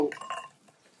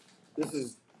this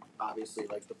is obviously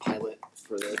like the pilot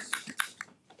for this.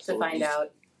 To find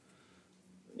out.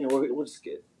 You know, we'll just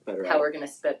get better how we're gonna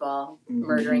spitball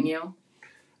murdering you.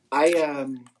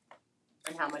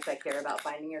 And how much I care about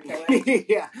finding your killer.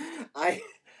 Yeah,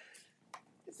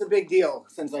 it's a big deal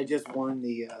since I just won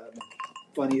the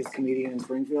funniest comedian in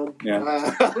Springfield.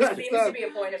 Yeah. Which seems to be a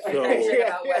point of contention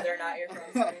about whether or not you're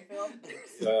from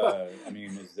Springfield. I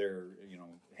mean, is there,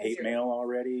 hate mail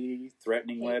already?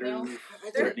 Threatening letters?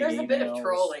 There's a bit of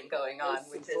trolling going on,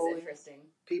 which is interesting.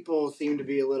 People seem to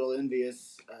be a little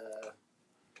envious.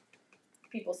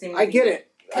 People seem to I get it.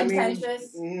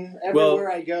 Contentious. Everywhere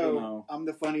I go, I'm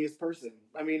the funniest person.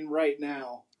 I mean, right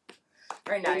now.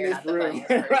 Right now, you're not the funniest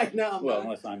person. Right now,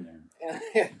 unless I'm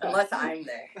there. Unless I'm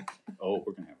there. Oh,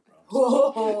 we're going to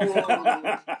have a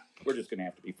problem. We're just going to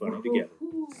have to be funny together.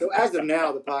 So as of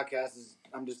now, the podcast is,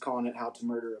 I'm just calling it How to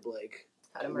Murder a Blake.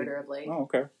 How to Murder a Blake. Oh,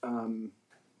 okay.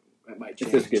 That might change.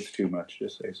 If this gets too much,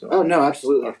 just say so. Oh, no,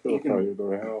 absolutely. I'll still tell you to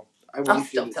go to hell. I'll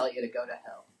still tell you to go to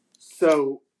hell.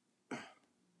 So,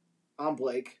 I'm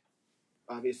Blake,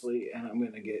 obviously, and I'm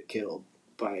going to get killed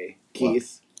by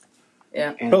Keith.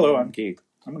 Yeah. And, hello, I'm Keith.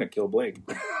 I'm going to kill Blake.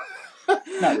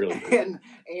 Not really. And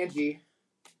Angie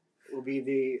will be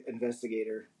the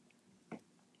investigator.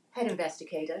 Head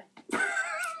investigator.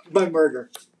 By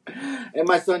murder. And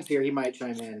my son's here. He might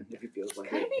chime in if he feels like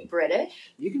it. Can I be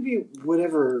British? You can be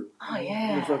whatever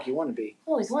the fuck you want to be.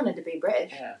 Always wanted to be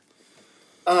British. Yeah.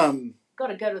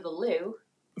 Gotta go to the loo.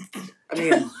 I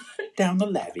mean... Down the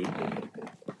levee.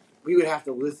 We would have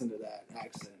to listen to that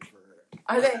accent for...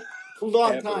 Are they... a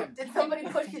long time. Did somebody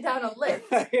push you down a lift?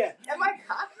 Yeah. Am I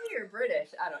Cockney or British?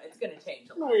 I don't know. It's going to change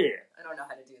a lot. Oh, yeah. I don't know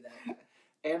how to do that.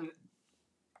 And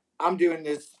I'm doing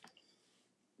this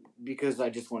because I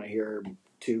just want to hear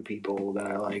two people that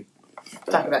I like.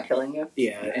 Talk about killing you?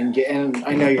 Yeah, and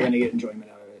I know you're going to get enjoyment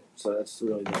out of it. So that's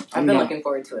really good. I've been looking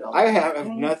forward to it all. I have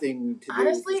nothing to do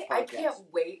Honestly, with this podcast. I can't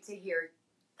wait to hear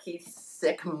Keith's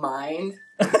sick mind.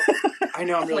 I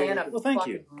know, I'm really... Plan a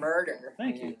fucking murder.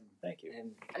 Thank you.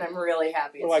 And I'm really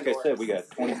happy it's like yours. I said, we got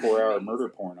 24-hour murder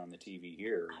porn on the TV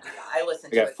here. I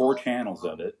listen to it. We got 4 channels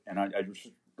of it, and I just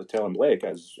was telling Blake,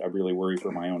 I really worry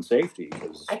for my own safety.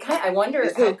 Cause I wonder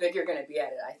how good you're going to be at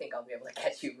it. I think I'll be able to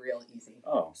catch you real easy.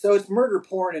 Oh. So it's murder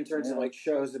porn in terms of like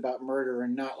shows about murder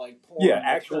and not like porn. Yeah,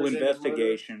 actual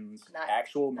investigations,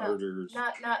 actual murders.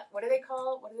 Not what do they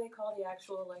call the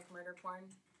actual like murder porn?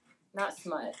 Not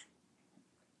smut.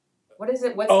 What is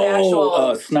it? What's the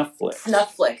actual... snuff flicks.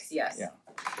 Snuff flicks, yes. Yeah.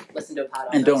 Listen to a pot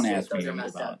on and those don't ask me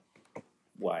about up.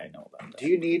 Why I know about that. Do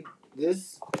you need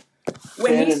this?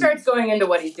 When he starts going into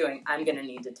what he's doing, I'm going to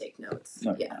need to take notes.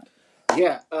 No,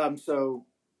 yeah. So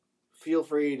feel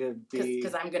free to be...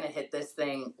 Because I'm going to hit this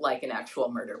thing like an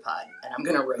actual murder pod, and I'm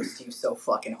going to roast you so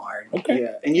fucking hard. Okay.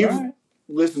 Yeah, and you've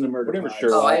listened to murder pods.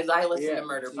 Sure. Oh, I listen to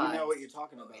murder pods. You know what you're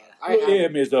talking about. Yeah,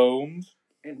 Ms. Ohms.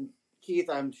 And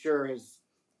Keith, I'm sure, has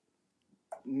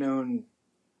known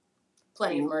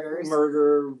plenty of murderers.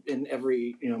 Murder in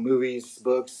every, movies,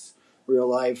 books, real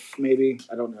life, maybe.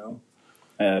 I don't know.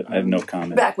 I have no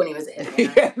comment. Back when he was a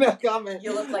hitman. Yeah, no comment.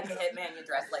 You look like a hitman, you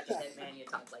dress like a hitman, you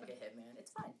talk like a hitman.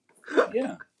 It's fine.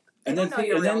 Yeah. And then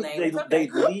they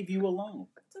leave you alone.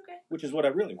 It's okay. Which is what I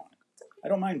really want. It's okay. I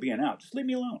don't mind being out. Just leave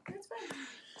me alone. It's fine.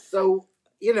 So,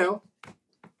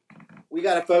 we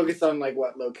got to focus on,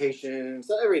 location,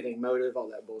 so everything, motive,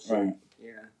 all that bullshit. Right.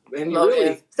 Yeah. And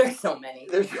really, there's so many.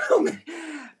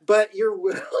 But you're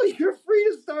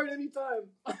free to start anytime.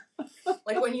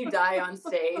 Like when you die on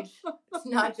stage, it's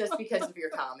not just because of your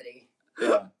comedy.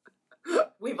 Yeah.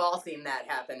 We've all seen that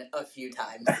happen a few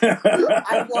times.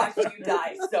 I've watched you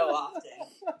die so often.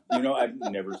 I've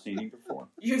never seen you before.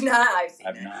 You've not? I've seen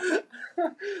I've not.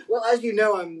 Well, as you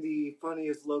know, I'm the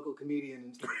funniest local comedian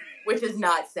in Springfield. Which is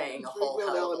not saying a whole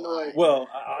hell of a lot. Well,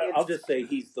 I'll just say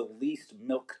he's the least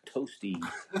milk toasty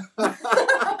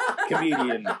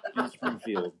comedian in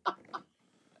Springfield.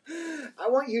 I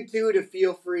want you two to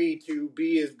feel free to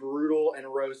be as brutal and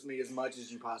roast me as much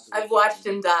as you possibly can. I've watched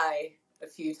him die a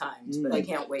few times, but I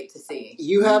can't wait to see.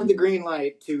 You have the green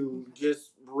light to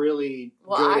just really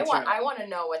I want to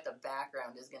know what the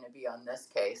background is going to be on this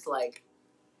case.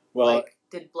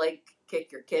 Did Blake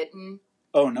kick your kitten?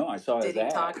 Oh no, I saw his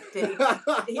ad. Did he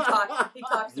talk? He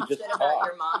talked some shit about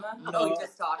your mama. No. Oh, he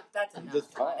just talked. That's enough,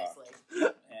 honestly.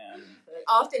 And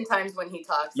oftentimes when he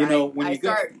talks, I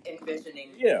start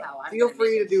envisioning how I'm feel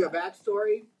free to do a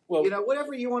backstory. Well,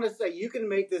 whatever you want to say, you can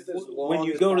make this as long when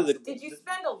you as go possible. to the. Did you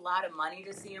spend a lot of money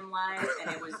to see him live,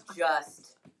 and it was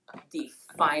just the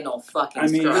final fucking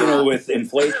straw? With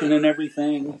inflation and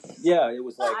everything. Yeah, it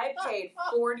was like I paid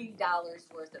 $40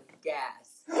 worth of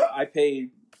gas. I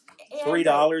paid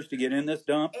 $3 to get in this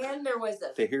dump And there was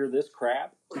to hear this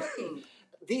crap. fucking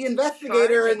The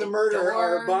investigator Charge and the murderer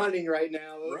door. are bonding right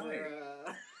now. Right.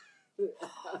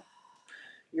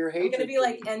 Your hatred. I'm gonna be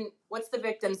like, and what's the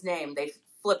victim's name? They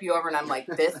flip you over, and I'm like,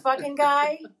 this fucking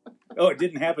guy. Oh, it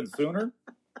didn't happen sooner?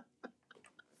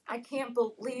 I can't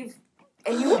believe.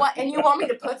 And you want me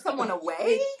to put someone away?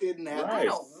 It didn't happen. Right.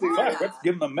 don't soon. wanna. Fuck, let's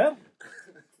give him a medal.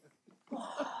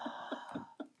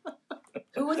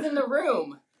 Who was in the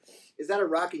room? Is that a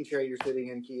rocking chair you're sitting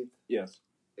in, Keith? Yes.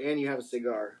 And you have a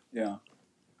cigar. Yeah.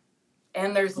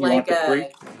 And there's You want the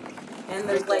creek?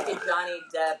 a Johnny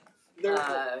Depp.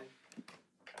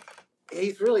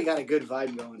 He's really got a good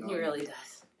vibe going on. He really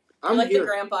does. I'm like here. the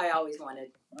grandpa I always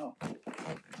wanted. Oh.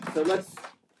 So let's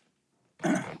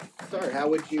start. How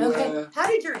would you? Okay. How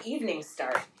did your evening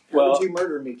start? How would you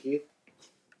murder me, Keith?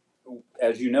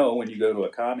 As you know, when you go to a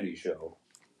comedy show,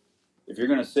 if you're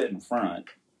going to sit in front,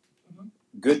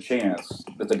 good chance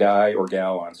that the guy or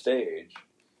gal on stage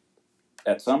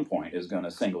at some point is going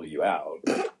to single you out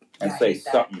and I say hate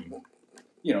that. something.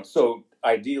 So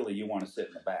ideally you want to sit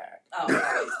in the back. Oh,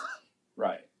 always.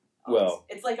 Right. Well,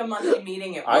 it's like a monthly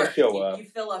meeting at I work. show up. You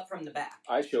fill up from the back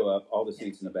I show up, all the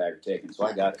seats in the back are taken, so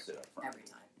I got to sit up front. every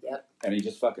time. Yep. And he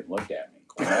just fucking looked at me.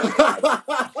 Fuck.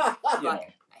 I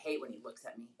hate when he looks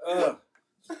at me. Ugh.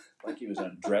 Like he was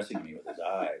undressing me with his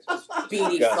eyes. It was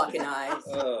Beady disgusting. fucking eyes.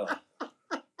 Ugh.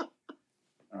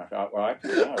 And I thought, well, I can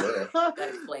get out of there. That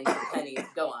explains the pennies.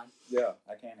 Go on. Yeah,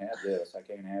 I can't have this. I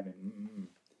can't have him. Mm-mm.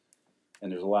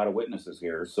 And there's a lot of witnesses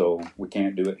here, so we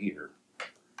can't do it here.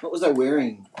 What was I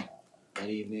wearing that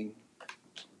evening?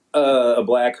 A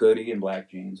black hoodie and black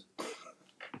jeans.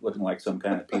 Looking like some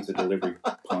kind of pizza delivery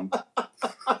punk.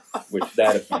 Which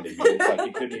that offended me. It's like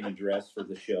you couldn't even dress for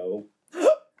the show.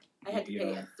 I had to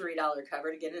pay a $3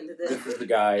 cover to get into this. This is the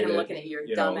guy And I'm that, looking at your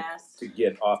you know, dumbass. to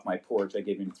get off my porch, I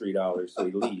gave him $3 so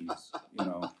he leaves.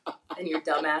 And your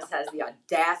dumbass has the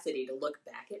audacity to look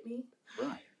back at me.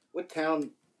 Right. What town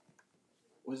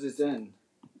was this in?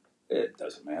 It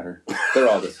doesn't matter. They're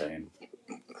all the same.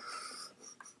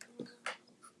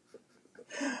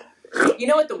 You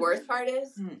know what the worst part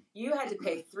is? Hmm. You had to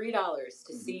pay $3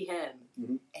 to see him,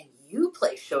 Mhm. and you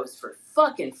play shows for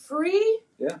fucking free?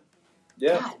 Yeah.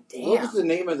 God damn. What was the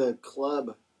name of the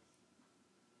club?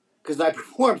 Because I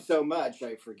performed so much,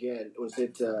 I forget. Was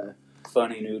it?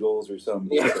 Funny Noodles or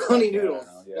something. Yeah, Funny I don't Noodles.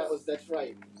 know, yeah. That's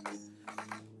right.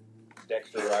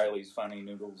 Dexter Riley's Funny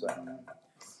Noodles. I don't know.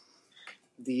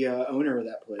 The owner of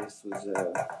that place was.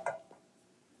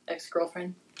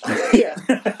 Ex-girlfriend? Yeah,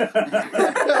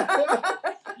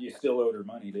 You still owed her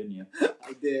money, didn't you?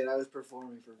 I did. I was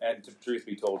performing for. And truth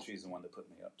be told, she's the one that put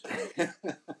me up to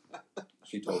it.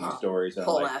 She told me Uh-huh. stories. And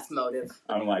Whole ass motive.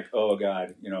 I'm like, oh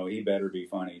God, he better be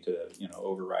funny to,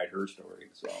 override her story.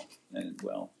 So, and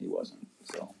well, he wasn't.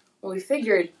 So, Well, we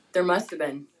figured there must have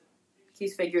been.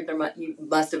 He's figured you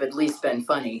must have at least been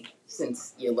funny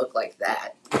since you look like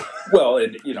that. well,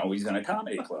 and he's in a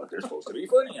comedy club. They're supposed to be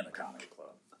funny in a comedy club.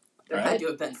 There Right? had to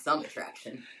have been some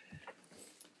attraction.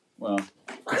 Well,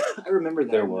 I remember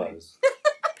that. there night. was.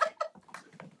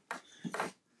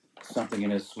 Something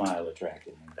in his smile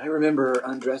attracted me. I remember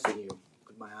undressing you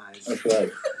with my eyes. That's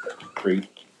right. Creep.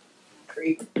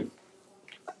 Creep.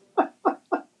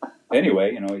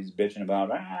 Anyway, he's bitching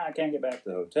about, I can't get back to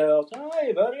the hotel. So,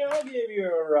 hey, buddy, I'll give you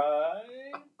a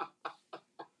ride.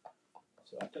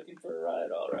 So I took him for a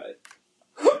ride, all right.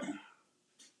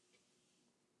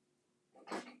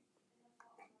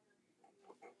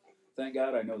 Thank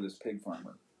God I know this pig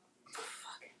farmer.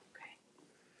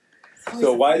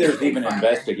 So why there's even an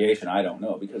investigation, I don't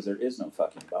know, because there is no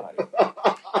fucking body. Oh,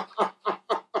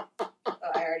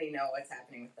 I already know what's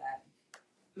happening with that.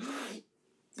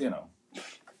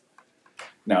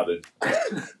 Now, the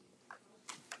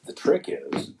trick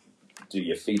is, do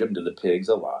you feed them to the pigs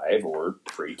alive or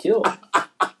pre-killed?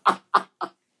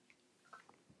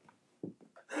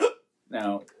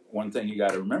 Now, one thing you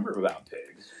got to remember about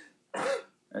pigs,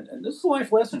 and this is a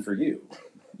life lesson for you,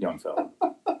 young fella,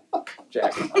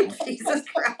 Jack. Jesus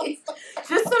Christ.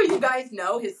 Just so you guys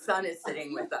know, his son is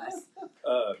sitting with us.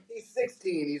 He's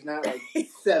 16. He's not like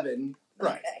 7.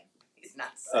 Right. Okay. He's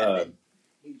not 7.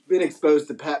 He's been exposed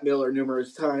to Pat Miller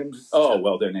numerous times. Oh,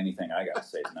 well, then anything I got to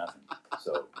say is nothing.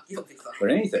 So, You'll be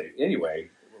fine. but anyway,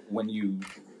 when you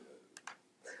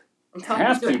I'm telling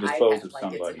have you to an dispose iPad of like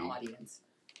it's somebody. an audience.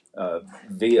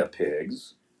 Via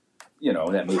pigs,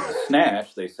 that movie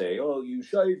Snatch, they say, oh, you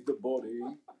shaved the body,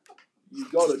 you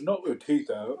got to knock the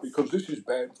teeth out because this is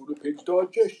bad for the pig's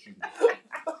digestion.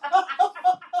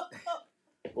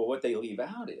 Well, what they leave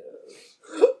out is,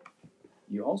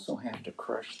 you also have to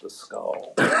crush the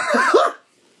skull.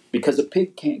 Because a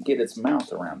pig can't get its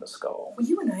mouth around a skull. Well,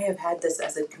 you and I have had this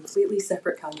as a completely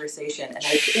separate conversation, and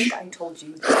I think I told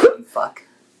you that you fuck.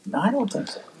 No, I don't think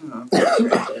so.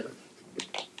 Oh.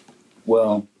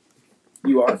 Well,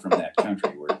 you are from that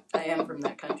country where I am from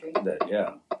that country.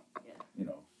 yeah. You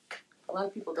know. A lot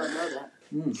of people don't know that.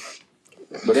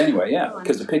 But anyway, yeah,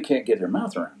 because the pig can't get their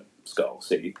mouth around a skull,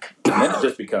 see? And then it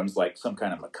just becomes like some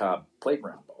kind of macabre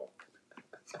playground ball.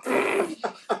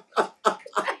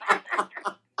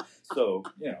 So,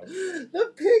 you know.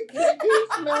 The pig can't get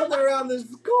its mouth around the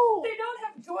skull. They don't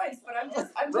have joints, but I'm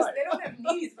just, Right. they don't have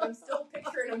knees, but I'm still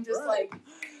picturing them just like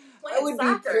playing I would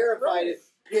soccer. be terrified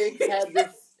if pigs had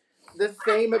the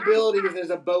same abilities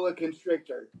as a boa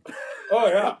constrictor. Oh,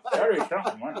 yeah. That is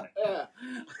something, wasn't it? Yeah.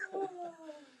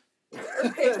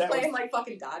 Pigs That playing like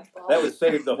fucking dodgeball. That would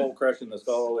save the whole crushing the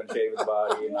skull and shaving the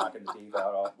body and knocking the teeth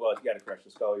out. Well, if you got to crush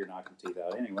the skull, you're knocking the teeth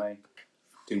out anyway.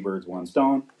 2 birds, 1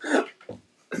 stone.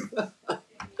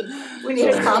 We need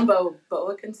a combo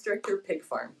boa constrictor pig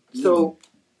farm. So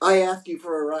I asked you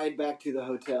for a ride back to the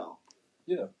hotel.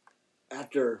 Yeah.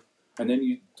 After. And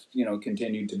then you know,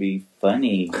 continued to be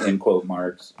funny, in quote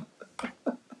marks.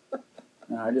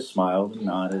 And I just smiled and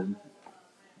nodded.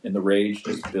 And the rage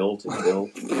just built and built.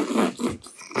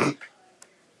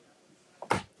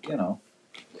 You know.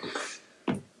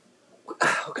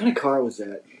 What kind of car was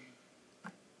that?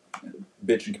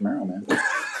 Bitch and Camaro, man.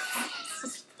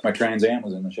 My Trans Am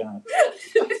was in the shop.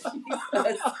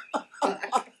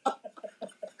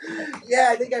 Yeah,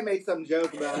 I think I made some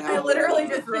joke about how. I literally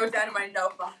just wrote down in my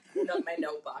notebook,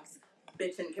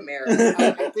 bitch and Camaro.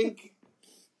 I think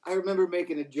I remember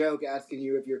making a joke asking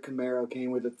you if your Camaro came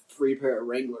with a free pair of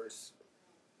Wranglers.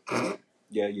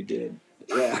 Yeah, you did.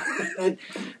 Yeah.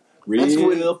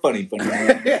 Real funny.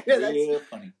 Yeah, Real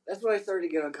funny. That's when I started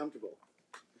to get uncomfortable.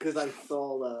 Because I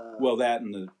saw Well, that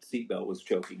and the seatbelt was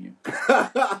choking you.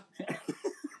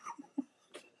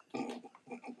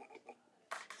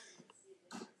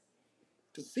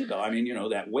 The seatbelt, I mean, you know,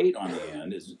 that weight on the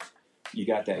end is, you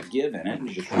got that give in it, and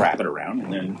you just wrap it around,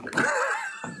 and then...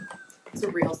 It's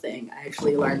a real thing. I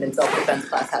actually learned in self-defense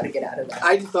class how to get out of that.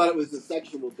 I just thought it was a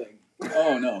sexual thing.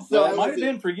 Oh, no. So Well, it might have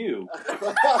been for you.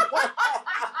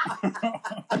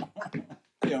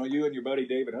 You know, you and your buddy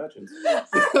David Hutchins.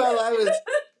 Well, I was...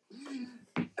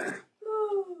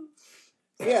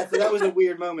 Yeah, so that was a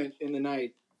weird moment in the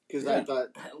night. Because I thought...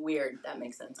 Weird. That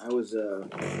makes sense. I was,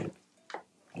 I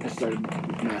started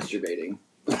masturbating.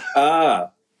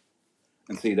 Ah.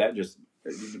 And see, that just...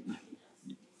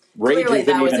 Rage Clearly,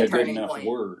 isn't that was even a a good turning enough point.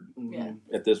 word Yeah.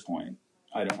 at this point.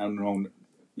 I don't know,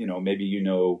 you know, maybe you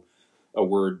know a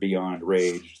word beyond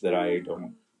rage that I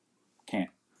can't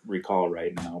recall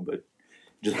right now, but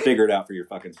just figure it out for your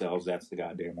fucking selves. That's the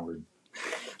goddamn word.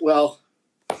 Well,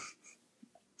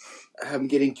 I'm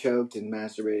getting choked and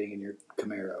masturbating in your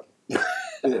Camaro.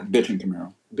 Bitch and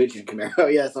Camaro. Bitch and Camaro,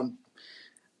 yes.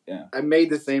 Yeah. I made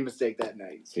the same mistake that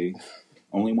night. See?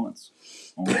 Only once.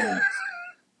 Only once.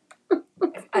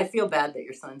 I feel bad that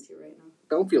your son's here right now.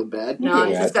 Don't feel bad. No,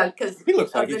 I'm just because He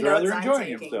looks like of the he's rather notes I'm enjoying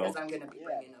taking, himself. because I'm going to be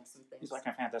bringing up some things. He's like,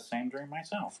 I've had the same dream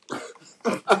myself. Can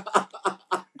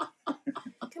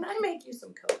I make you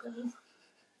some cocoa?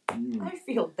 I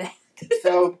feel bad.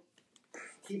 So,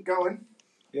 keep going.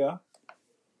 Yeah.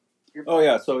 Oh,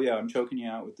 yeah. So, yeah, I'm choking you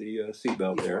out with the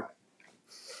seatbelt there.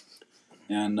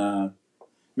 And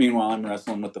meanwhile, I'm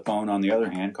wrestling with the phone on the other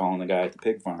hand, calling the guy at the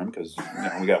pig farm because, you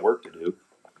know, we got work to do.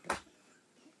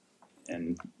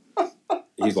 And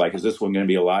he's like, is this one going to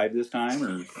be alive this time?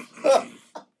 Or...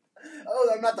 Oh,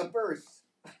 I'm not the first.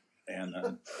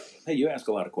 And, hey, you ask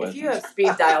a lot of questions. If you have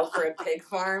speed dial for a pig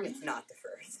farm, it's not the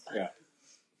first. Yeah.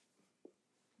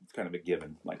 It's kind of a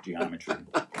given, like geometry.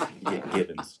 You get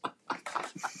givens.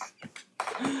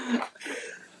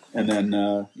 And then,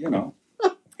 you know,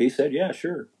 he said, yeah,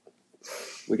 sure.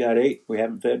 We got 8. We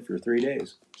haven't fed for 3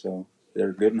 days. So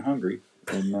they're good and hungry.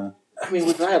 And, I mean,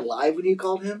 was I alive when you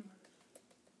called him?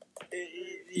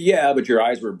 yeah, but your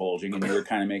eyes were bulging and you were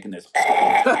kind of making this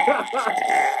kind of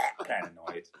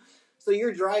noise. So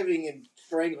you're driving and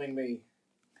strangling me.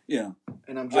 Yeah.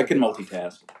 And I'm I can jerking off.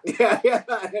 multitask. Yeah,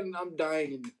 and I'm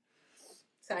dying. And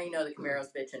That's how you know the Camaro's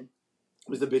bitching. it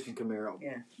was a bitch in Camaro.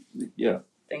 Yeah. Yeah.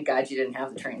 Thank God you didn't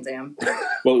have the Trans Am.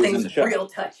 Well, it was in Things the shop. real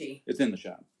touchy. It's in the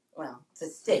shop. Well, it's a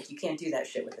stick. You can't do that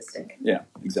shit with a stick. Yeah,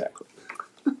 exactly.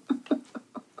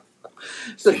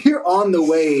 So you're on the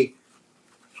way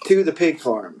to the pig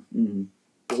farm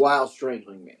while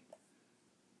strangling me.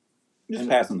 Just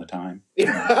passing the time.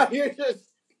 You're just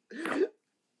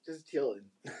chilling.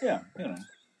 Yeah, you know.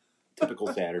 Typical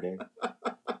Saturday.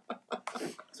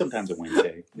 Sometimes a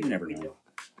Wednesday. You never know.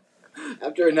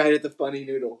 After a night at the Funny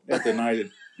Noodle. At the night,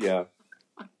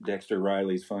 Dexter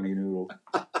Riley's Funny Noodle.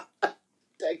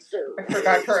 Dexter. I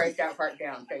forgot to write that part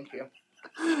down. Thank you.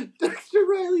 Dexter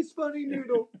Riley's Funny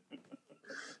Noodle.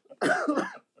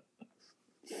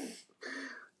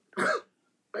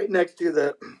 Right next to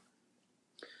the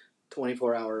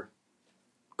 24-hour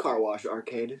car wash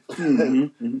arcade.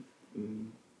 Mm-hmm.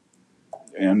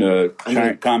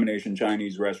 And combination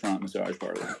Chinese restaurant massage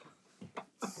parlor.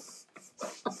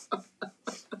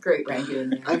 Great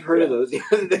Rangoon. There. I've heard of those.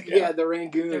 The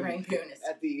Rangoon. The Rangoon is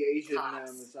at the Asian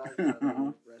massage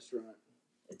restaurant.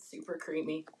 It's super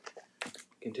creamy.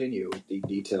 Continue with the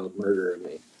detailed murder of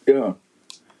me. Yeah.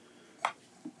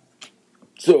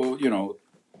 So,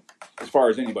 as far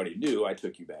as anybody knew, I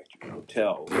took you back to your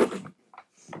hotel.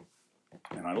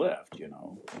 And I left,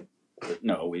 But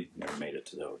no, we never made it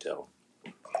to the hotel.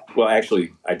 Well,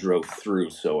 actually, I drove through,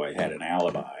 so I had an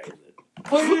alibi.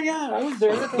 Oh, yeah, I was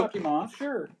there. I dropped him off,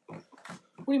 sure. What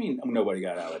do you mean nobody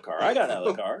got out of the car? I got out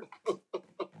of the car.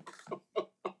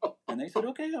 And they said,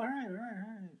 okay, all right,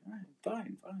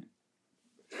 fine.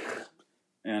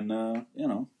 And,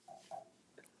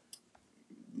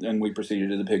 then we proceeded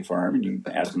to the pig farm, and you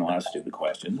asked them a lot of stupid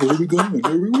questions. Where are we going?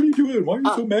 What are you doing? Why are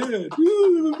you so mad? Why do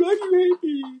you hate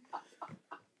me?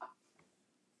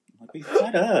 Like,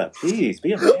 shut up. Please,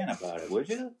 be a man about it, would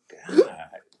you?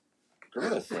 God.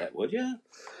 Grow a set, would you?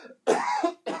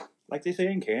 Like they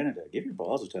say in Canada, give your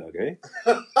balls a tug, eh?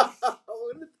 I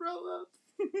want to throw up.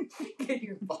 Give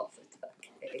your balls a tug,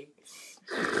 eh?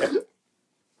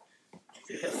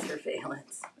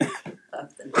 Surveillance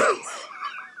of the night.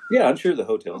 Yeah, I'm sure the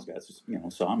hotel's guys,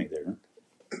 saw me there.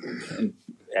 And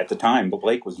at the time,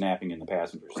 Blake was napping in the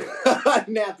passenger seat.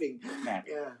 Napping. Yeah.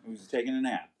 He was taking a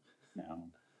nap. No.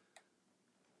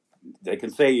 They can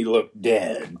say he looked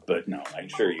dead, but no, I'm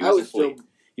sure he was asleep.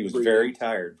 He was very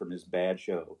tired from his bad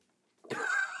show.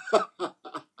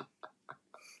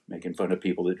 Making fun of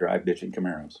people that drive bitchin'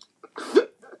 Camaros.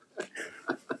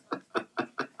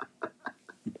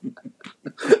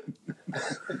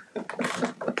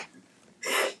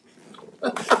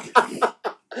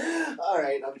 All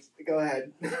right, go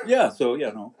ahead. Yeah, so,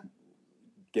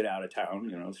 get out of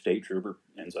town, state trooper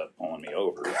ends up pulling me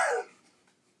over.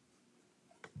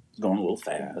 He's going a little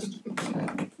fast.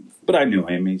 But I knew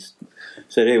him. He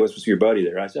said, hey, what's with your buddy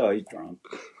there? I said, oh, he's drunk.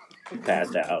 He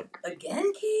passed out.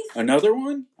 Again, Keith? Another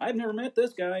one? I've never met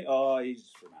this guy. Oh, he's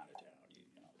from out of town.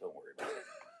 Don't worry about it.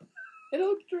 I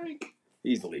don't drink.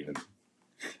 He's leaving.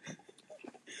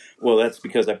 Well, that's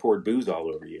because I poured booze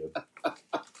all over you.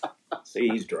 See,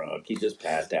 he's drunk. He just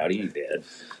passed out. He ain't dead.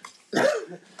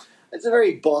 It's a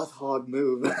very boss hog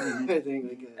move, I think. It's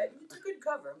a good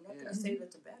cover. I'm not going to say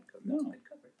that's a bad cover. No. It's a good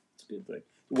cover. It's a good thing.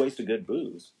 You waste a good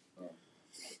booze. Yeah.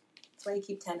 That's why you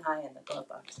keep 10 high in the glove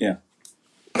box. Yeah.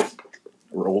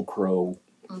 Or Old Crow.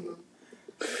 Mm-hmm.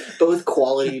 Both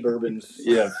quality bourbons.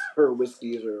 Yeah. Or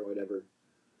whiskeys or whatever.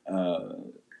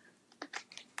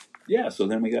 Yeah, so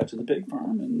then we got to the pig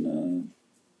farm, and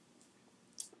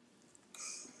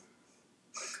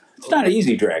it's not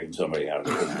easy dragging somebody out of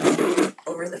the farm.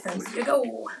 Over the fence you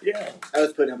go. Yeah. I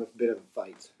was putting up a bit of a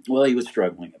fight. Well, he was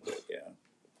struggling a bit, yeah.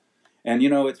 And,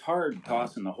 it's hard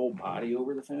tossing the whole body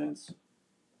over the fence.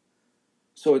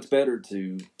 So it's better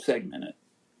to segment it.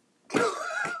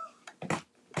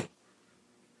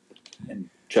 And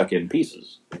chuck in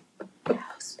pieces.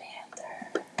 House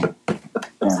Panther.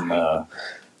 And,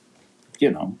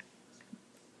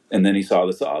 and then he saw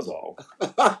the Sawzall.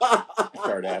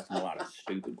 Started asking a lot of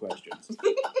stupid questions.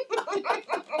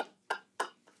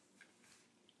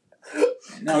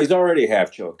 Now he's already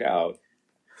half choked out.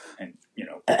 And,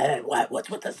 what's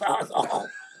with the Sawzall?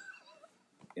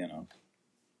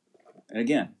 And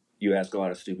again, you ask a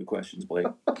lot of stupid questions, Blake.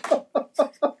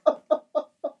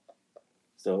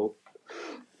 So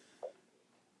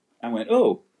I went,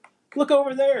 oh, look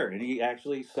over there. And he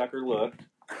actually sucker looked.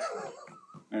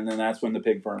 And then that's when the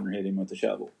pig farmer hit him with the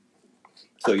shovel.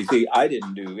 So you see, I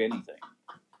didn't do anything.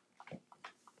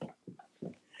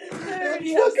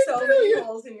 You have so many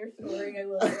holes in your story. I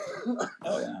love it.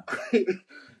 Oh,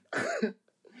 yeah.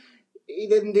 He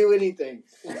didn't do anything.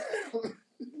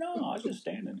 No, I was just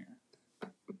standing here.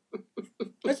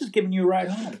 I was just giving you a ride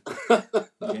home. You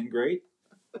doing great?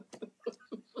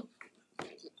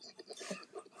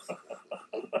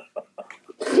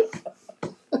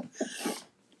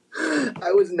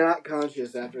 I was not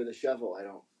conscious after the shovel. I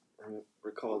don't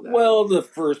recall that. Well, the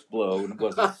first blow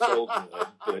wasn't so good,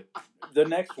 but the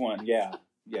next one, yeah,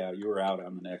 you were out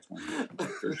on the next one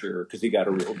for sure because he got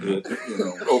a real good,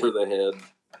 over the head,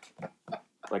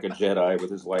 like a Jedi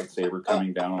with his lightsaber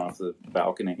coming down off the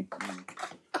balcony.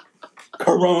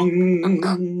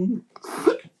 Karung.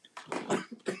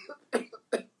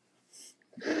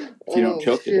 If you don't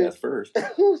choke to death first.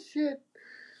 Oh, shit.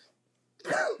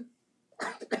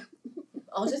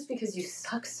 All just because you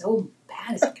suck so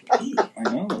bad as a comedian. I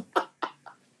know.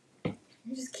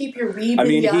 You just keep your wee I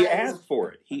mean, bitty he eyes asked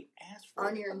for it. He asked for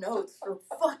on it. your notes for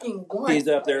fucking once. He's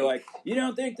up there like, you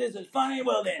don't think this is funny?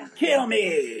 Well, then kill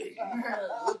me.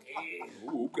 Okay.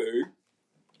 Okay.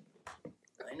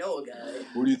 I know a guy.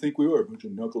 What do you think we are? A bunch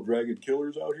of knuckle-dragging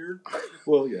killers out here?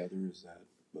 Well, yeah, there is that.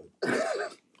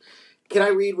 But Can I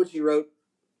read what you wrote?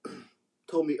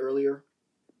 Told me earlier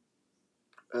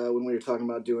when we were talking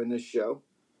about doing this show.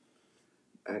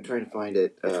 I'm trying to find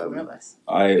it. Which one of us?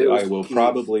 I was will Keith.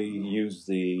 probably use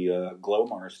the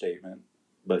Glomar statement,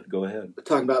 but go ahead.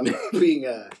 Talking about me being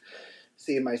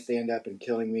seeing my stand up and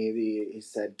killing me. He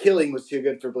said killing was too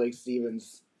good for Blake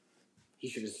Stevens. He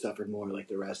should have suffered more like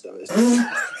the rest of us.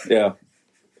 Yeah.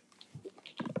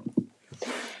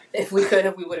 If we could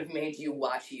have, we would have made you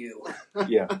watch you.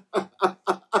 Yeah.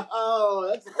 Oh,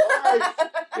 that's harsh.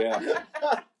 Yeah.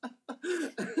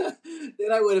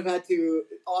 Then I would have had to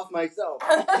off myself.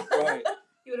 Right.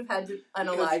 You would have had to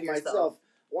Because unalive of yourself.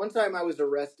 One time I was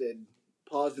arrested,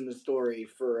 pause in the story,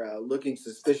 for looking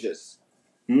suspicious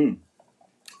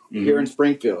here in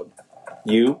Springfield.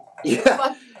 You? Yeah.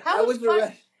 Fuck, I how was the fuck?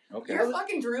 arrested. Okay. Your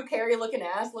fucking Drew Carey looking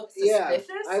ass looks Yeah,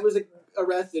 suspicious? I was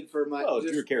arrested for my... Well,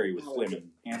 just- Drew Carey was slim and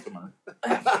handsomer.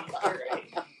 You're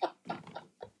right.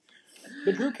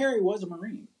 But Drew Carey was a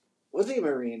Marine. Was he a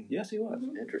Marine? Yes, he was.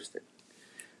 Interesting.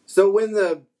 So when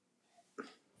did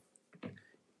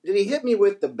he hit me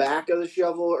with the back of the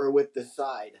shovel or with the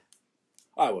side?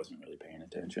 I wasn't really paying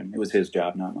attention. It was his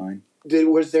job, not mine.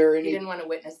 Was there He any... didn't want to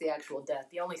witness the actual death.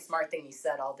 The only smart thing he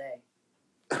said all day.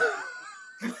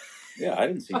 Yeah, I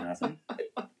didn't see nothing.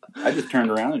 I just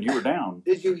turned around and you were down.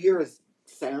 Did you hear a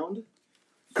sound?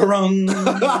 Karung!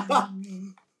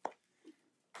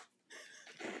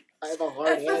 I have a hard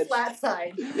That's the head. flat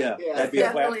side. Yeah, Yeah. that'd be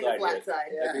a flat Definitely the side flat hit.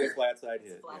 side. That'd be a flat side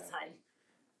hit. Flat Yeah. side.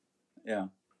 Yeah.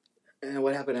 And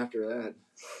what happened after that?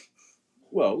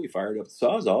 Well, we fired up the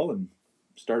Sawzall and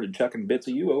started chucking bits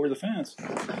of you over the fence.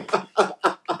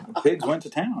 The pigs went to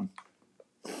town.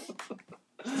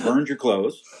 Burned your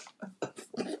clothes.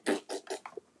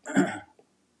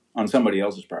 On somebody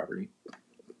else's property.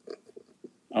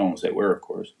 I won't say where, of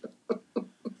course.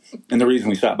 And the reason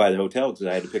we stopped by the hotel is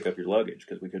I had to pick up your luggage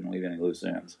because we couldn't leave any loose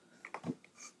ends.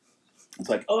 It's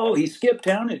like, oh, he skipped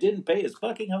town and didn't pay his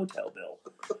fucking hotel bill.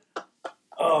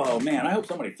 Oh, man, I hope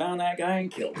somebody found that guy and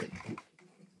killed him.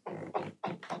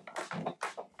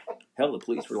 Hell, the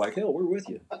police were like, hell, we're with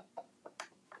you.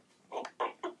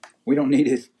 We don't need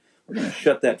it. We're going to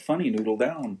shut that funny noodle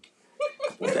down.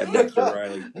 What's that Dexter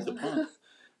Riley? He's a punk.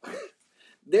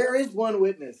 There is one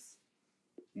witness.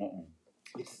 Uh-oh.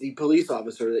 It's the police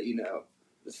officer that you know.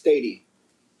 The Stady.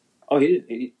 Oh,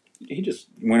 he just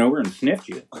went over and sniffed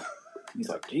you. He's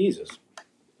like, Jesus.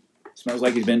 Smells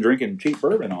like he's been drinking cheap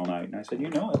bourbon all night. And I said, you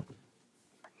know it.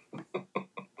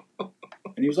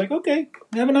 And he was like, okay,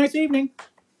 have a nice evening.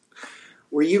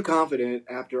 Were you confident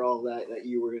after all that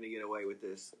you were going to get away with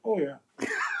this? Oh, yeah.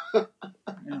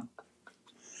 Yeah.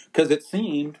 Because it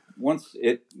seemed, once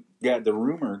the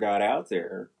rumor got out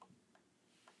there,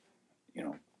 you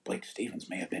know, Blake Stevens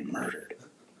may have been murdered.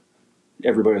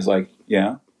 Everybody was like,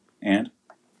 yeah, and?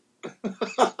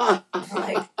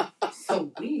 Like,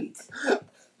 sweet.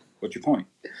 What's your point?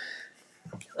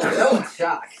 No one's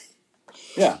shocked.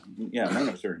 Yeah, none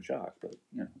of us are in shock, but,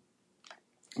 you know.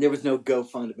 There was no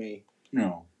GoFundMe.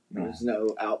 No. There was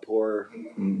no outpour.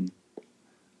 Mm.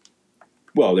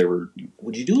 Well, they were,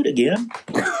 would you do it again?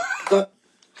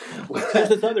 There's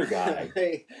this other guy.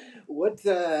 Hey, what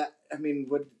did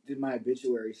my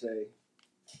obituary say?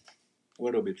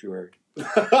 What obituary? They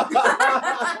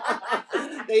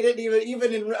didn't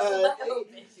even in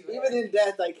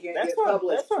death I can't That's get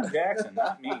published. That's on Jackson,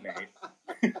 not me,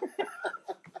 mate.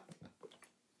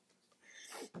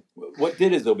 What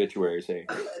did his obituary say?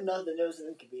 Nothing, there was an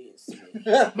inconvenience to me.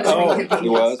 Oh, he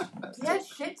was? He has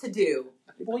shit to do.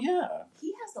 Well, yeah.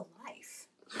 He has a life.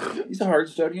 He's a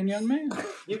hard-studying young man.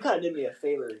 You kind of did me a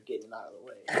favor getting him out of the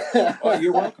way. Oh,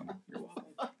 you're welcome. You're welcome.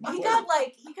 He got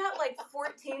like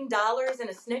 $14 and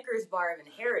a Snickers bar of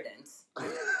inheritance.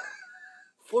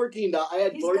 $14. I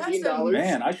had He's got $14. some-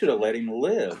 Man, I should have let him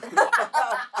live.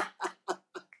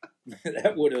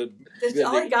 That would have.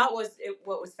 All he got was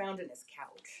what was found in his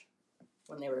couch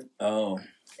when they were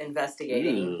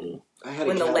investigating. Ew. I had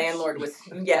When a the couch. landlord was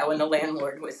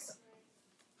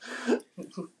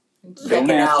Don't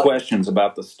checking ask out. questions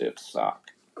about the stiff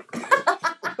sock.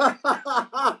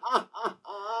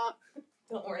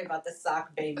 Don't worry, worry about the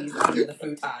sock babies under the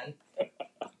futon.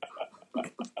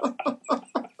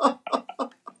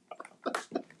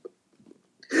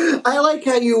 I like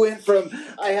how you went from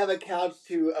I have a couch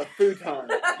to a futon.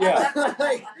 Yeah.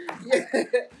 Like, yeah.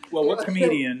 Well, what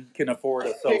comedian can afford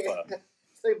a sofa?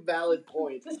 It's a valid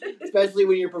point, especially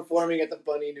when you're performing at the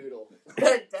Funny Noodle.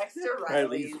 Dexter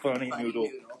Riley's Riley's Funny Noodle.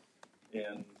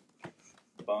 In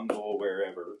Bungle,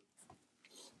 wherever.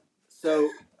 So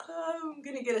I'm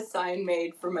gonna get a sign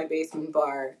made for my basement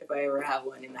bar if I ever have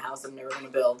one in the house I'm never gonna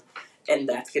build, and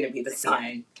that's gonna be the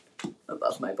sign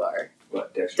above my bar.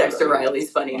 What, Dexter Riley's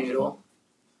Funny Noodle.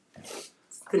 It's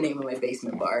the name of my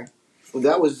basement bar. well,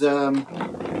 that was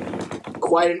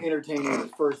quite an entertaining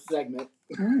first segment.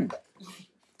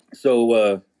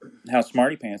 So, how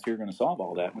Smarty Pants here going to solve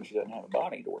all that when she doesn't have a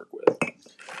body to work with?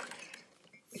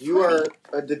 You are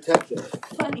a detective.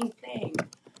 Funny thing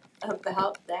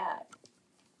about that.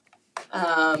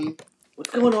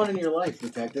 What's going on in your life,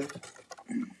 detective?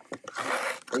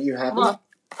 Are you happy? Well,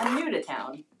 I'm new to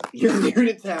town. You're new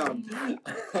to town.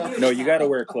 No, you got to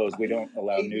wear clothes. We don't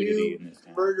allow A nudity new in this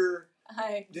town. murder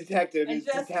I detective is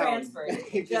just to town. transferred.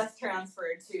 Just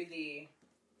transferred to the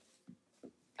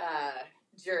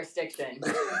jurisdiction.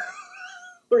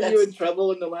 Were you in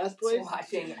trouble in the last place?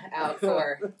 Watching out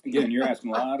for. Again, you're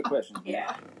asking a lot of questions.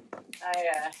 Yeah.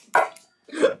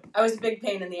 I was a big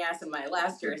pain in the ass in my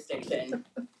last jurisdiction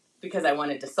because I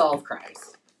wanted to solve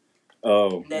crimes.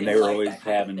 Oh, They and they didn't were like always that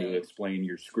kind of having to thing. explain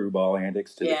your screwball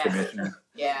antics to Yeah. the commissioner.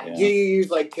 Yeah. Yeah. Do you use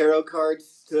like tarot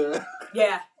cards to?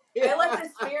 Yeah. I let the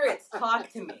spirits talk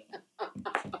to me.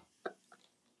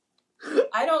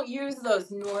 I don't use those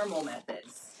normal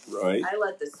methods. Right. I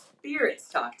let the spirits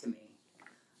talk to me.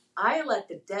 I let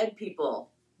the dead people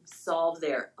solve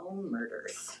their own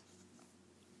murders.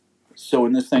 So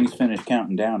when this thing's finished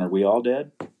counting down, are we all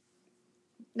dead?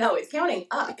 No, it's counting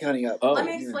up. Counting up. Oh. Let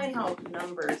me explain how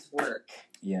numbers work.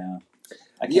 Yeah.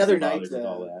 I The can't other be bothered night, with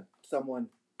all that. Someone.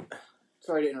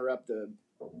 Sorry to interrupt the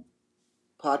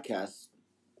podcast.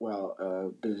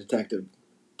 Well, the detective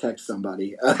texts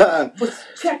somebody. Was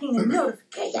checking a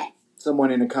notification.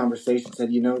 Someone in a conversation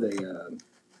said, "You know, they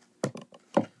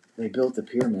built the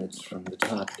pyramids from the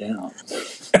top down."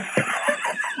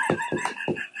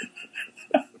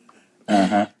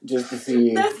 Just to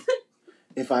see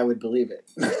if I would believe it.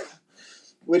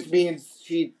 Which means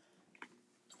she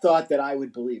thought that I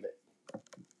would believe it.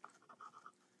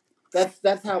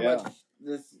 That's how much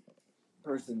this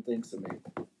person thinks of me.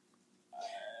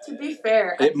 To be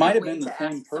fair, It I might can't have been wait the to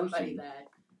same ask somebody person. that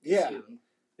Yeah. soon.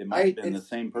 It might have been the it's-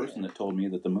 same person that told me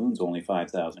that the moon's only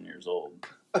 5,000 years old.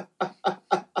 But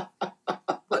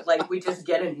like, we just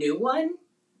get a new one?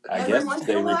 I Every guess once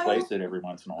they in a while? replace it every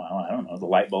once in a while. I don't know. The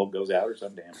light bulb goes out or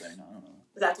some damn thing. I don't know.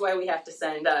 That's why we have to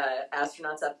send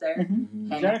astronauts up there. Mm-hmm.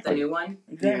 Hang up the new one.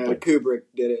 Yeah, Kubrick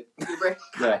did it. Kubrick?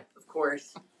 Yeah. Of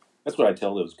course. That's what I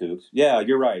tell those kooks. Yeah,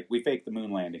 you're right. We faked the moon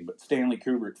landing, but Stanley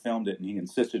Kubrick filmed it and he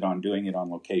insisted on doing it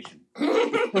on location.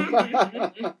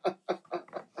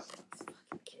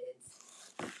 Kids.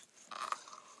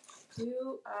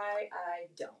 Do I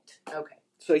don't. Okay.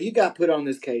 So you got put on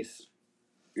this case.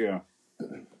 Yeah.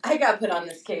 I got put on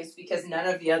this case because none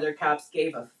of the other cops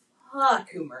gave a fuck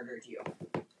who murdered you.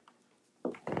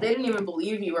 They didn't even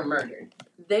believe you were murdered.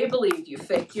 They believed you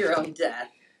faked your own death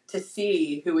to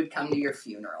see who would come to your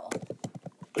funeral.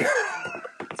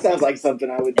 Sounds like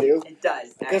something I would do. It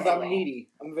does. Because I'm actually. needy.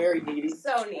 I'm very needy.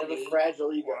 So I have needy. a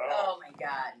fragile ego. Oh my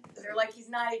god. They're like, he's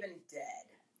not even dead.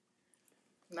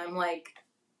 And I'm like,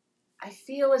 I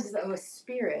feel as though a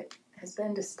spirit has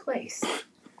been displaced.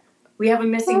 We have a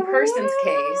missing persons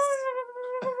case.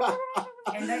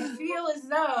 And I feel as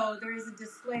though there is a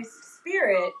displaced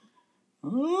spirit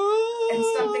and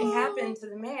something happened to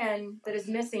the man that is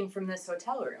missing from this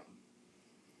hotel room.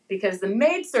 Because the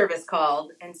maid service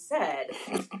called and said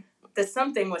that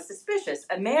something was suspicious.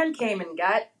 A man came and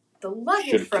got the luggage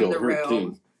Should've from killed the her, room.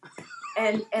 too.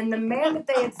 And the man that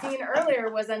they had seen earlier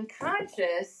was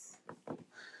unconscious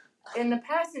in the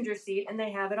passenger seat, and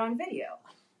they have it on video.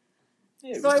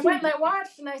 Yeah, So I went and I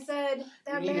watched, and I said,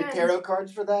 that You man... needed tarot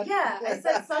cards for that? Yeah, I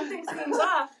said, something seems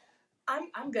off.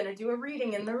 I'm going to do a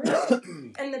reading in the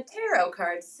room. And the tarot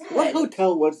card said... What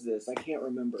hotel was this? I can't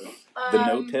remember. The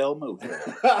No-Tell Motel.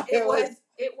 It was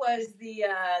the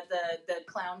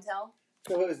Clowntel.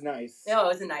 So it was nice. No, it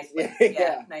was a nice place.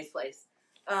 Yeah. Nice place.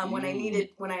 When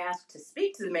I asked to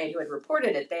speak to the maid who had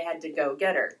reported it, they had to go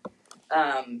get her.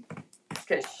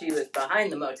 Because she was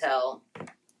behind the motel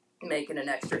making an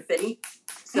extra fitty.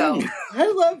 So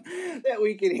I love that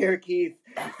we can hear Keith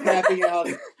tapping out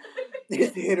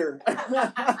his hitter.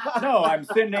 No, I'm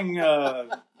sending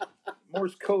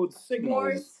Morse code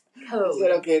signals. code. Is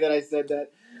that okay that I said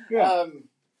that? Yeah.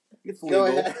 It's Go legal.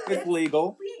 ahead. It's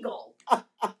legal. Legal.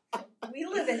 We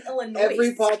live in Illinois.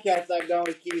 Every podcast I've done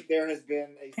with Keith, there has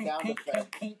been a sound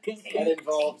effect that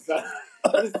involves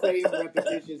the same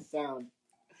repetitious sound.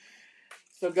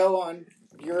 So go on.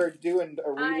 You're doing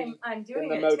a reading I'm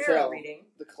doing in the a tarot motel. reading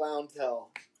The clown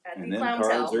tell. at And the then clown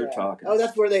cards tell. are talking. Oh,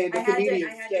 that's where the I had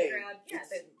comedians to stay. grab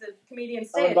the comedians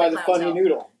stay Owned at by the the clown Funny tell.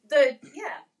 Noodle.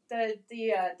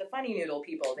 The funny noodle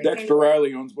people. They Dexter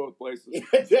Riley owns both places.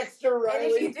 Dexter And Riley.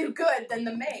 if you do good, then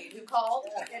the maid who called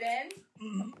it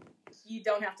in, you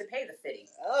don't have to pay the fitty.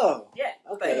 Oh. Yeah.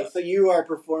 Okay, But, so you are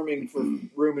performing for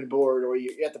room and board, or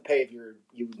you have to pay if you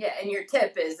yeah, and your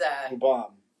tip is a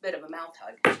bomb. bit of a mouth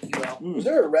hug, if you will. Was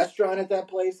there a restaurant at that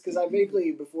place? Because I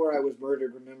vaguely, before I was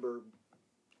murdered, remember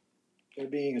there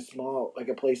being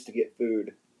a place to get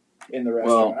food in the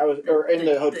restaurant.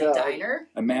 The hotel. The diner.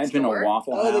 Imagine a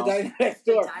Waffle House. Oh, the diner next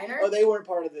door. The diner? Oh, they weren't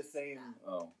part of the same.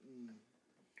 Oh.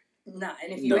 No,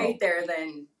 and if you ate there,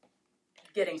 then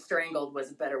getting strangled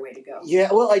was a better way to go. Yeah,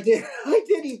 well, I did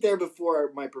eat there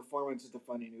before my performance at the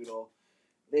Funny Noodle.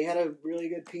 They had a really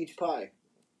good peach pie.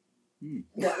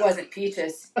 That wasn't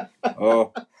peaches.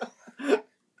 Oh.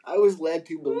 I was led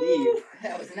to believe.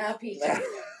 That was not peaches.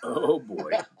 Oh,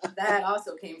 boy. That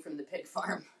also came from the pig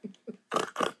farm.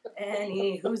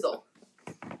 Any hoozle.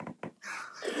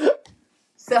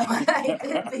 So I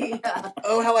did the...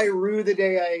 Oh, how I rue the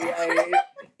day I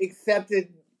accepted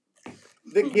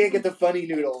the gig at the Funny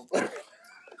Noodle.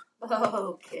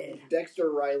 Oh, kid.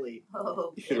 Dexter Riley.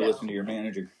 Oh, You should have listened to your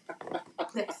manager.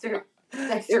 Dexter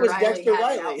It was Riley Dexter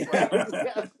had it Riley. out for you.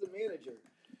 That's the manager.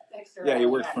 Dexter Yeah, he Riley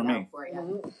works had for it me. out for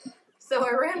you. So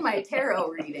I ran my tarot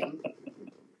reading.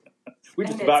 We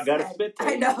just And about it got a said- spit I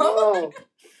take. know. Oh.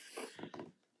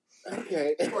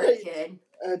 Okay. Poor kid.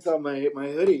 It's on my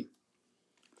hoodie.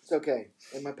 It's okay.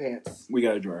 In my pants. We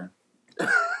got a drawer.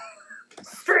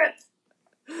 Strip.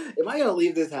 Am I gonna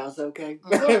leave this house okay?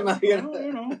 Oh, Am I gonna... well,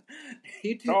 you know.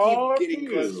 You two All up keep to getting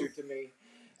you. closer to me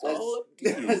all up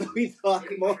to you. as we talk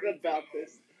Pretty more creepy. about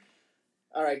this.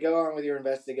 All right, go on with your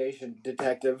investigation,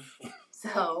 detective.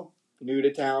 So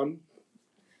Nudetown.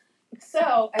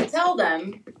 I tell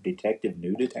them, Detective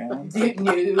Nudetown?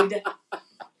 nude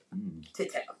to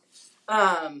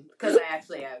town. Because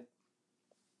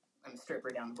I'm a stripper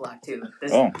down the block too.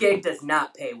 This gig does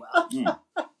not pay well.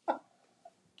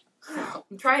 So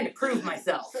I'm trying to prove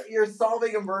myself. So you're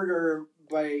solving a murder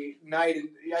by night, and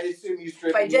I assume you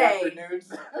strip By in the day. afternoons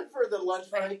for the lunch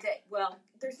break. Well,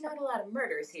 there's not a lot of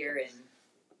murders here in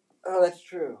Oh, that's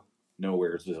true.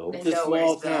 Nowheresville. It's a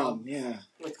small Nowheresville. town. Yeah.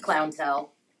 with Clowntell.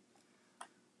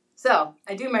 So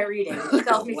I do my reading. It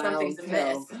tells me something's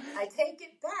amiss. Clowntell. I take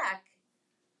it back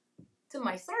to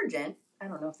my sergeant. I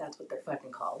don't know if that's what they're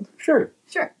fucking called. Sure.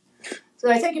 Sure. So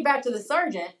I take it back to the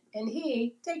sergeant, and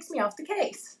he takes me off the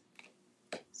case.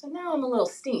 So now I'm a little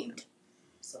steamed.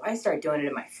 So I start doing it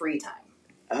in my free time.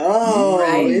 Oh,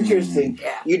 Right. interesting.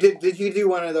 Yeah. You did you do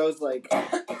one of those, like,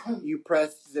 you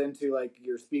pressed into, like,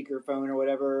 your speakerphone or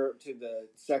whatever to the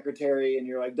secretary, and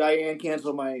you're like, Diane,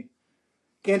 cancel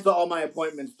all my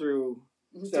appointments through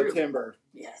September.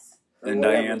 Yes. or And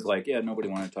whatever. Diane's like, yeah, nobody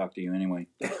wanted to talk to you anyway.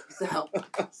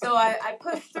 So I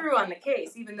push through on the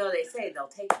case, even though they say they'll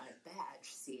take my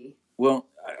badge, see? Well,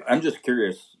 I'm just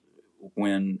curious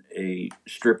when a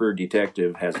stripper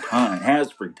detective has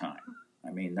free time. I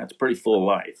mean, that's pretty full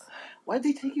life. Why'd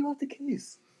they take you off the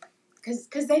case?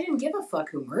 Because they didn't give a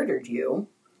fuck who murdered you.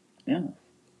 Yeah.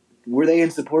 Were they in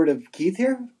support of Keith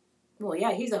here? Well,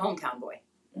 yeah, he's a hometown boy.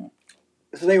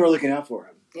 So they were looking out for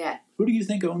him. Yeah. Who do you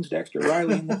think owns Dexter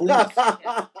Riley and the police?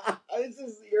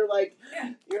 You're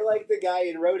like the guy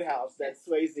in Roadhouse, that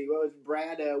Swayze. What was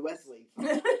Brad Wesley?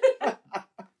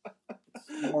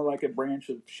 More like a branch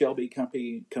of Shelby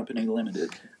Company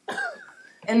Limited.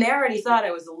 And they already thought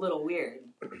I was a little weird.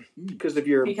 Because of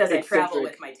your Because I travel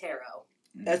eccentric, with my tarot.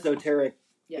 esoteric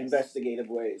Yes. investigative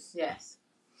ways. Yes.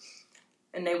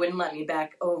 And they wouldn't let me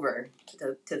back over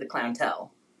to the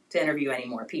Clowntell to interview any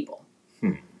more people.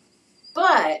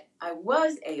 But I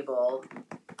was able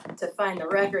to find the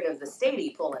record of the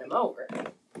statey pulling him over.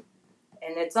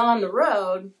 And it's on the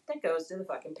road that goes to the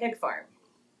fucking pig farm.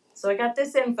 So I got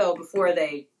this info before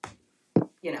they,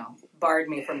 barred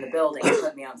me from the building and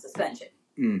put me on suspension.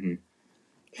 Mm-hmm.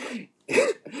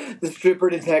 The stripper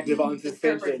detective on The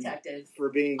suspension stripper detective for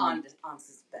being on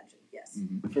suspension, yes.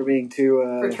 for being too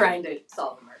For trying to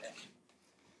solve a murder.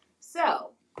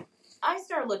 So, I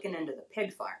start looking into the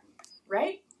pig farm,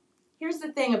 right? Here's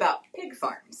the thing about pig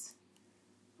farms.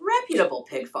 Reputable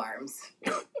pig farms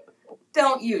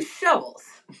don't use shovels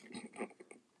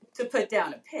to put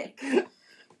down a pig.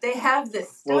 They have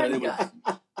this stun gun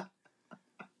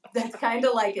that's kind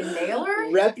of like a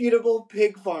nailer. Reputable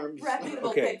pig farms. Reputable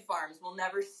Okay. pig farms will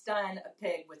never stun a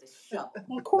pig with a shovel.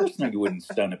 Well, of course, you wouldn't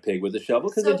stun a pig with a shovel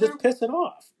because So it'd just piss it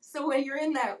off. So when you're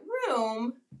in that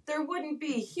room, there wouldn't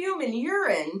be human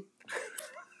urine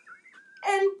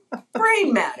and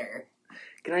brain matter.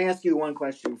 Can I ask you one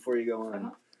question before you go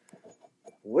on?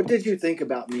 What did you think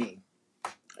about me?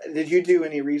 Did you do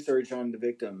any research on the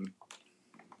victim?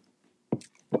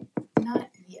 Not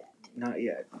yet. Not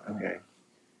yet. Okay.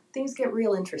 Things get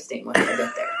real interesting when I get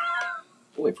there.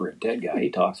 Boy, for a dead guy, he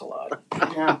talks a lot.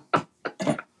 Yeah.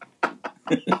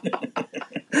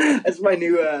 That's my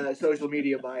new social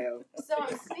media bio. So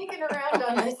I'm sneaking around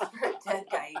on this for a dead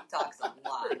guy. He talks a For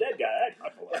lot. a dead guy, I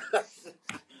talk a lot.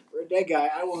 For a dead guy,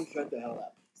 I won't shut the hell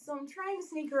up. So I'm trying to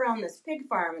sneak around this pig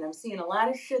farm, and I'm seeing a lot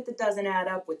of shit that doesn't add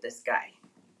up with this guy.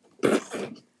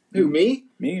 Who, me?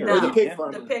 Me or No, the pig him?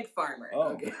 farmer? The pig farmer.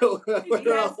 Oh, Okay. He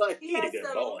has, like, he has good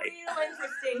some boy. real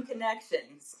interesting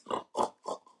connections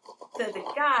to the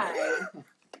guy.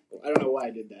 I don't know why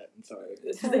I did that. I'm sorry.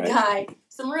 To the guy.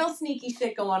 Some real sneaky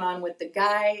shit going on with the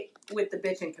guy with the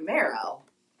bitchin' Camaro.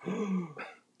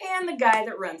 And the guy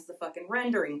that runs the fucking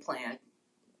rendering plant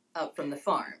up from the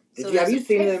farm. Have you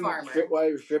seen them farmer. strip while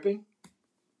you're stripping?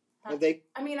 Huh? Have they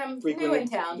I mean, I'm new frequented in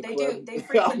town. the They club? do. They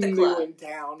frequent I'm the new club. in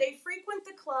town. They frequent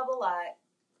the club a lot.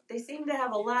 They seem to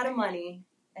have a lot of money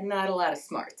and not a lot of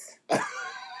smarts.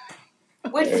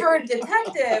 Which for a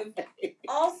detective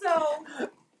also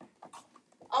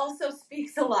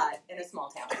speaks a lot in a small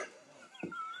town.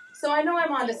 So I know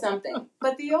I'm onto something.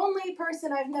 But the only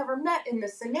person I've never met in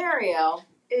this scenario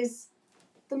is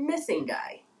the missing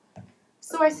guy.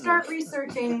 So I start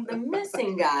researching the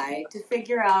missing guy to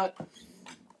figure out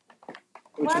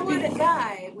why would a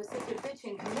guy with such a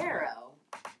bitchin' Camaro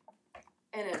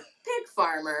and a pig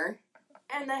farmer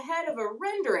and the head of a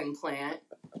rendering plant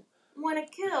want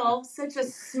to kill such a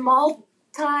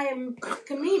small-time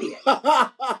comedian?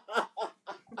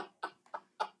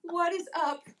 What is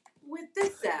up with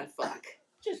this sad fuck?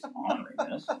 Just honoring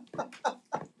this.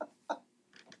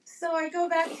 So I go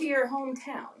back to your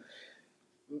hometown.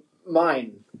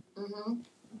 Mine. Mm-hmm.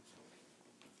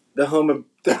 The home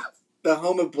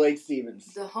of Blake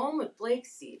Stevens. The home of Blake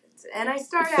Stevens. And I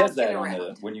start It says asking that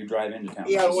around. when you drive into town.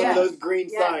 Yeah, one Yeah. of those green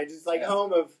Yeah. signs. It's like Yeah.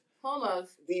 home of Home of.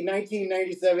 the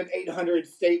 1997 800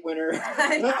 state winner.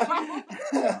 I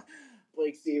know.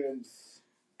 Blake Stevens.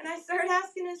 And I start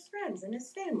asking his friends and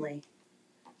his family.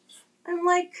 I'm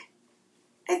like,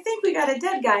 I think we got a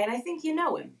dead guy and I think you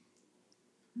know him.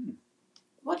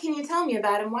 What can you tell me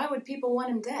about him? Why would people want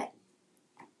him dead?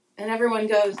 And everyone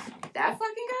goes, that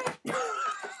fucking guy?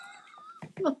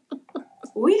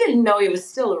 We didn't know he was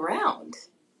still around.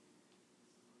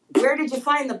 Where did you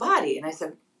find the body? And I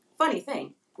said, funny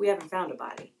thing, we haven't found a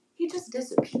body. He just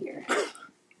disappeared.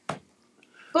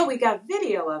 But we got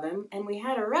video of him, and we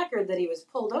had a record that he was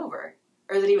pulled over,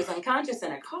 or that he was unconscious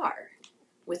in a car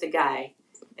with a guy,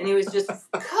 and he was just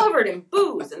covered in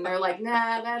booze. And they're like,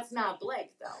 nah, that's not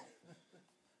Blake, though.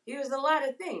 He was a lot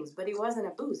of things, but he wasn't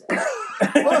a boozer.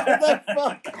 What the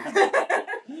fuck?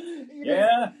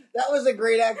 Yeah? That was a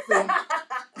great accent.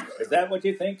 Is that what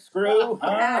you think, Screw?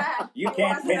 Huh? You He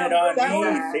can't wasn't pin a it on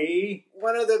boozer. me, see?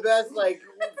 One of the best,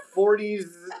 40s,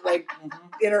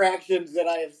 interactions that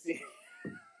I have seen.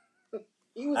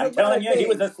 He was a I'm lot telling of you, he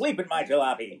was things, asleep in my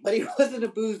jalopy. but he wasn't a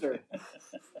boozer.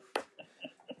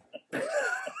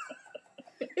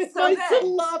 It's So my then-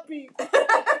 jalopy.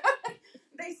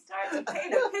 They start to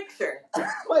paint a picture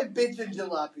My bitch and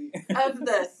jalopy. of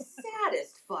the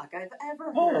saddest fuck I've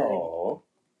ever heard. Oh.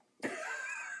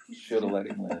 Should have let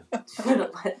him live.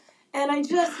 And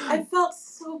I felt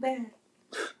so bad.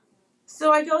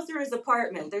 So I go through his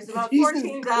apartment. There's about Jesus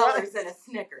 $14 Christ. and a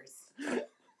Snickers.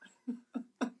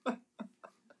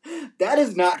 That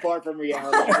is not far from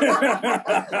reality.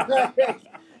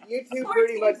 You two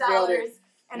pretty much nailed $14 it.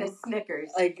 and a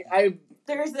Snickers. I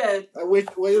There's a wish.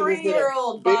 What was it?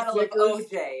 3-year-old Big bottle Snickers?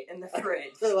 of OJ in the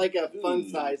fridge. Like a fun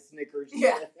size Snickers.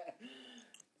 Yeah.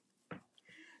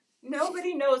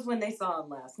 Nobody knows when they saw him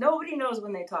last. Nobody knows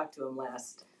when they talked to him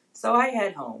last. So I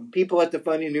head home. People at the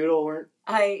Funny Noodle weren't.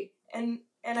 And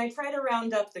I try to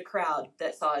round up the crowd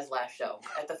that saw his last show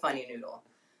at the Funny Noodle.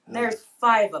 There's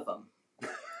 5 of them.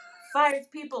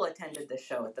 5 people attended the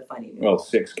show at the Funny Noodle. Well,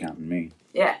 6 counting me.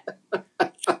 Yeah.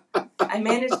 I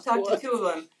managed to talk to 2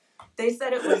 of them. They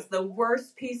said it was the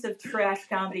worst piece of trash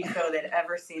comedy show they'd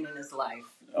ever seen in his life.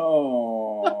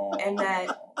 Oh. And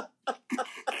that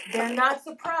they're not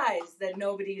surprised that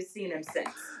nobody has seen him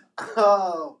since.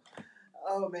 Oh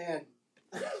man.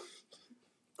 I'm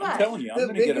But, telling you, I'm The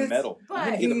going to get a biggest- medal. I'm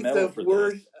going but- to get a He's medal the for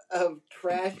worst of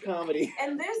trash comedy.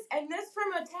 and this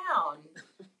from a town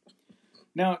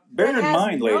Now, bear in has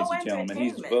mind, no ladies and gentlemen,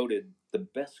 he's entertainment. voted the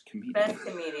best comedian Best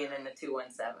comedian in the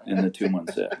 217. in the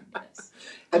 217. Yes.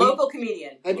 Have you- Local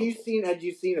comedian. Had you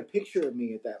seen a picture of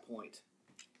me at that point?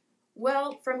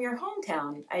 Well, from your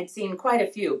hometown, I'd seen quite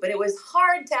a few, but it was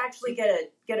hard to actually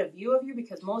get a view of you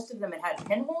because most of them had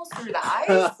pinholes through the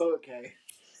eyes. Okay.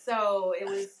 So it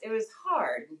was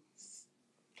hard.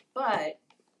 But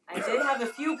I did have a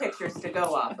few pictures to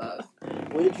go off of.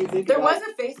 What did you think? There about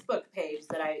was a Facebook page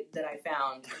that I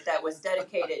found that was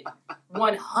dedicated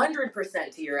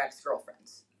 100% to your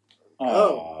ex-girlfriends.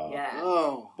 Oh. Yeah.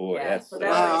 Oh. Boy, Yeah, that's so that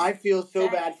Wow, was- I feel so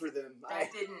that- bad for them.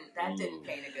 That didn't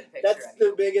paint a good picture That's of the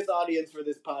you. biggest audience for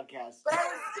this podcast. But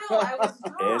I was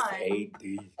drawn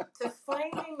SAD. to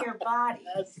finding your body.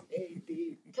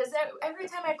 SAD. Because every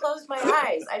time I closed my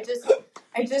eyes, I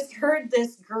just heard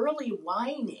this girly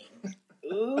whining.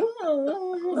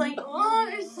 Like, oh,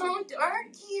 it's so dark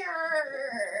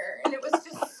here. And it was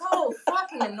just so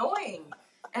fucking annoying.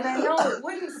 And I know it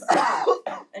wouldn't stop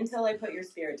until I put your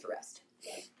spirit to rest.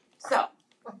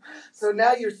 So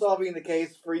now you're solving the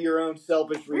case for your own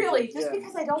selfish reasons. Really, just Yeah.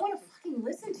 because I don't want to fucking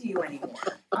listen to you anymore.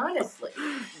 Honestly.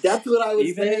 That's what I was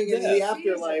Even saying in in the death.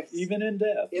 afterlife. Even in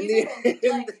death. In Even, the,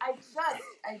 like,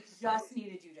 I just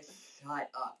needed you to shut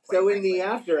up. quite so in the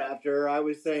frankly. after, I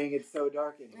was saying it's so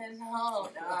dark in here. It's so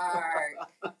dark.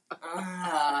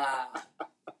 Ah.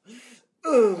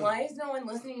 Ugh. Why is no one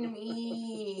listening to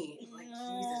me? Like,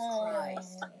 Jesus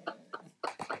Christ.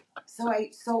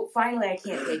 So finally I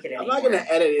can't take it anymore. I'm not going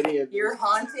to edit any of this. You're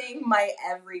haunting my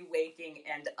every waking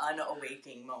and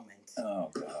unawaking moment. Oh,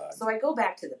 God. So I go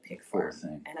back to the pig Poor farm,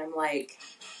 thing. and I'm like,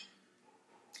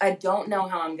 I don't know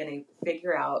how I'm going to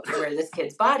figure out where this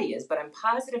kid's body is, but I'm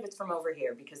positive it's from over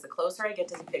here, because the closer I get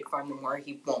to the pig farm, the more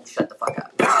he won't shut the fuck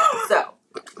up.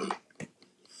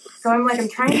 So I'm like, I'm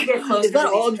trying to get closer Is that to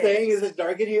all I'm these pigs. saying? Is it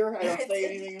dark in here? I don't say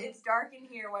It's- anything. It's dark in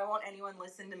here. Why won't anyone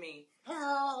listen to me?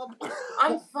 Help!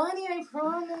 I'm funny, I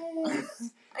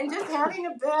promise. I'm just having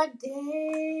a bad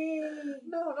day.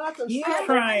 No, not the You I'm-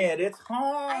 try it. It's I'm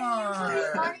usually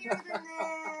hard. funnier than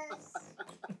this.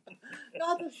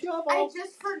 Not the shovel. I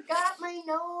just forgot my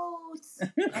notes.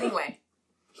 Anyway,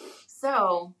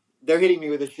 so They're hitting me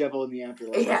with a shovel in the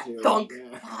afterlife. yeah, too. thunk.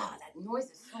 Yeah. Ah, that noise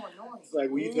is so annoying. It's like,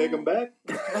 will you take them back?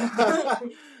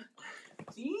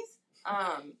 Please.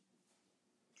 So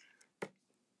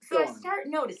Go I on. start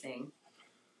noticing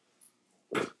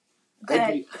I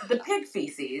that do- the pig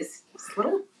feces, these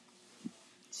little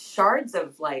shards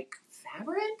of like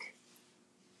fabric,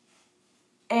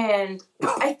 and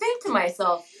I think to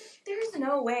myself, there's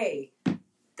no way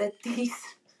that these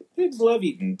Pigs love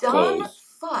eating dumb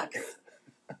clothes. fucks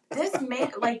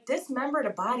dismembered a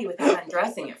body without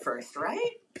undressing it first,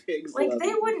 right? Pigs Like, love they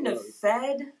eating wouldn't have clothes.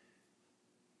 fed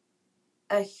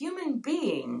a human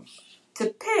being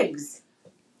to pigs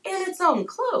in its own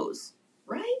clothes,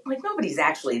 right? Like, nobody's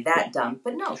actually that dumb,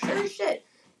 but no, sure as shit.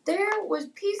 There was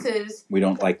pieces We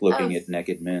don't like looking at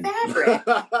naked men. fabric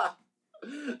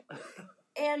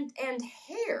and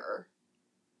hair,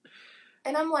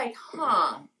 and I'm like,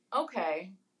 huh,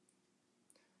 okay.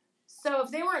 So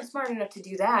if they weren't smart enough to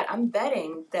do that, I'm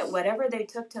betting that whatever they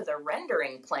took to the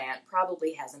rendering plant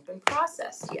probably hasn't been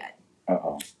processed yet.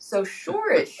 Uh-oh. So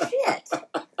sure as shit,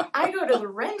 I go to the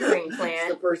rendering It's the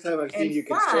plant first time I've seen and you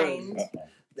concerned.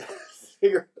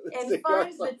 Uh-oh. and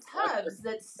find the tubs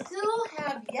that still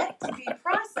have yet to be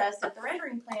processed at the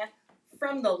rendering plant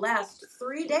from the last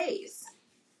 3 days,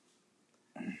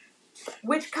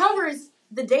 which covers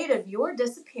the date of your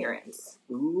disappearance.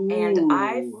 Ooh. And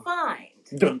I find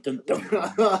Dun, dun, dun.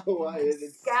 Why is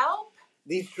it? scalp,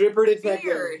 The stripper detective.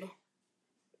 beard,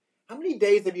 How many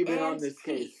days have you been on and this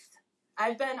case? teeth.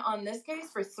 I've been on this case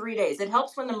for 3 days. It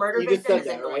helps when the murder You just victim said is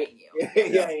that, annoying right? you.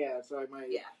 Yeah. So my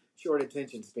Yeah. short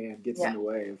attention span gets Yeah. in the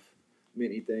way of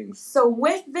many things. So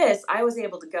with this, I was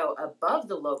able to go above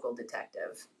the local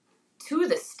detective to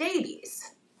the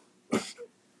Stabies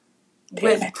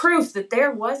with proof that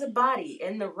there was a body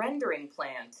in the rendering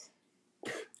plant,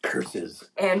 Curses.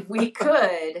 and we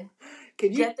could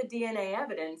Can you get the DNA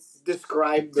evidence.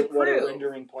 describe to what a prove.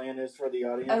 rendering plan is for the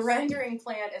audience? A rendering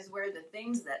plant is where the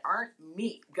things that aren't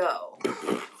meat go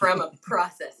from a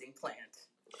processing plant.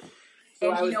 So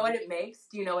And I you was- know what it makes?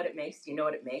 Do you know what it makes? Do you know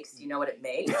what it makes? Do you know what it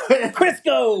makes?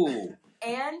 Crisco!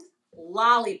 And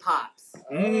lollipops.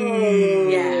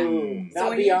 Mm. So Not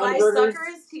when you Beyond buy Burgers?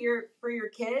 suckers for your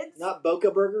kids, Not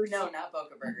Boca Burgers? no, not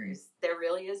Boca Burgers. There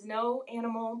really is no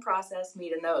animal processed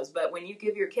meat in those. But when you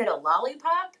give your kid a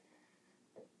lollipop,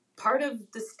 part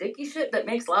of the sticky shit that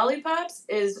makes lollipops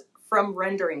is from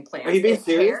rendering plants. Are you being It's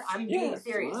serious? Hair. I'm being Yes.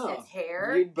 serious. Wow. It's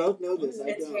hair. You both know this. I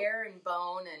It's don't. hair and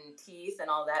bone and teeth and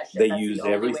all that shit. They That's the use only way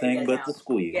to everything get but down. the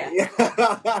squeal. Yeah. Yeah.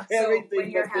 So Everything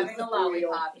when you're but the having a squeal.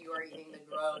 lollipop, you are eating the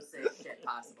grossest shit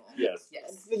possible. Yes.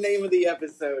 That's the name of the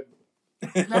episode.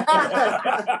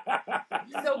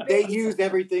 So They based, use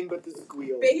everything but the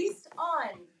squeal. based on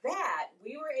that,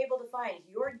 we were able to find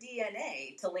your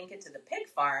DNA to link it to the pig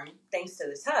farm thanks to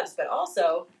the tubs, but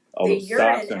also All the those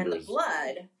urine socks and under the his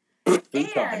blood.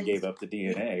 futon and- gave up the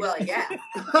DNA. Well, yeah.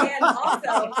 And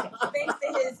also, thanks to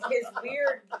his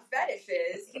weird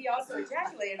fetishes, he also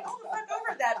ejaculated all the fuck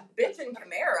over that bitchin'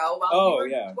 Camaro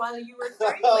while you were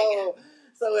strangling Oh, it.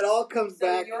 so it all comes So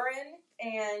back. urine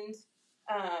and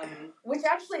which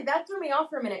actually that threw me off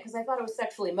for a minute because I thought it was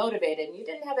sexually motivated, and you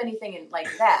didn't have anything in like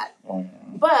that. Oh.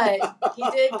 But he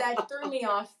did. That threw me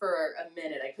off for a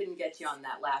minute. I couldn't get you on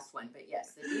that last one, but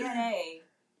yes, the DNA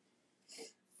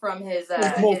from his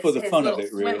It's more for the his fun of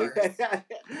little it, really. swimmers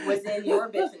was in your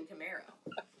bitchin' Camaro.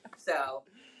 So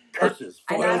Curses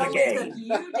I foil not the only game. took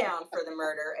you down for the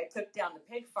murder, I took down the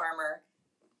pig farmer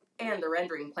and the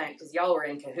rendering plant because y'all were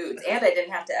in cahoots, and I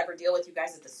didn't have to ever deal with you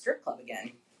guys at the strip club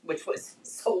again, which was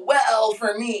so well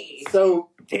for me.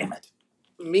 So, Damn it.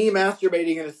 me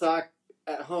masturbating in a sock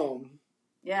at home.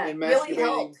 Yeah, And really masturbating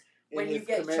helped in when you his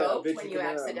get Camaro, choked, bitchin' when you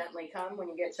Camaro. accidentally come, when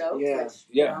you get choked. Yeah. Which,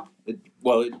 Yeah. It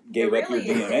gave It up your really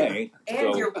is. DNA. And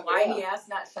so your whiny ass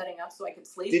not shutting up so I could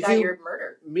sleep Did got you- your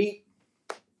murder.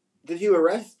 Did you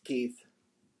arrest Keith?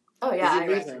 Oh yeah, Did you I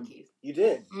meet arrested him? Keith. You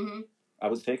did. Mm-hmm. I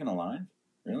was taken alive?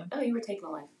 Really? Oh, you were taken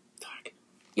alive.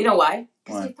 You know why?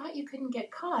 Because Why? you thought you couldn't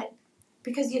get caught.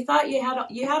 Because you thought you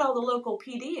had all the local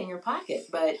PD in your pocket,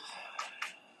 but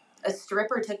a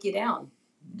stripper took you down.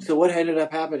 So what ended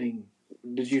up happening?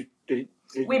 Did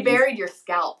We you- buried your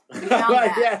scalp. We found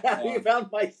that. Yeah, you found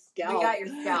my scalp. We got your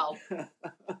scalp.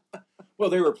 Well,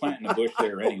 they were planting a bush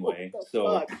there anyway. What the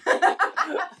So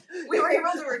fuck? We were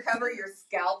able to recover your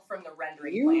scalp from the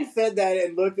rendering You plant. said that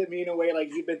and looked at me in a way like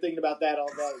you've been thinking about that all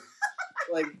day.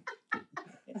 Like,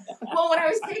 Well, when I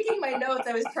was taking my notes,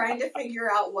 I was trying to figure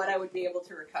out what I would be able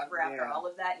to recover after Yeah. all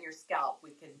of that. And your scalp,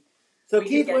 we could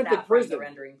Keith get went that to from prison. the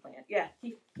rendering plant. Yeah,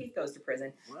 Keith goes to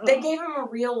prison. Wow. They gave him a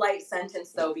real light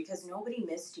sentence though because nobody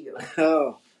missed you.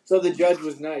 Oh, so the judge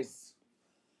was nice.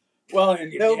 well,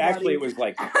 and Nobody- actually, it was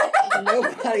like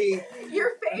Nobody.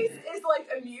 Your face is like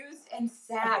amused and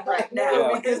sad right now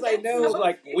Yeah. Because I know it was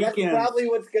like That's weekends. probably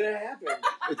what's gonna happen.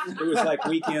 It was like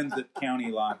weekends at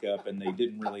county lockup, and they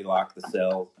didn't really lock the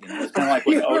cell. You know, it's kind of like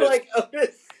when You were Otis. like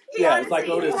Otis. He Yeah, it's like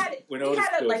honestly, Otis- He had, when he Otis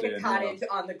had goes like in, a you cottage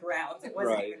on the grounds. It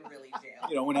wasn't Right. even really jail.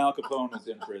 You know, when Al Capone was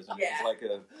in prison, Yeah. it was like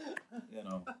a, you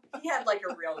know. He had like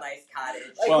a real nice cottage.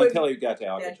 Like Well, when- until he got to They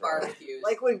had Alcatraz. barbecues.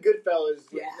 Like when Goodfellas,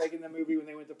 Yeah. like in the movie when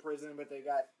they went to prison, but they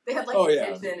got They had like Oh, a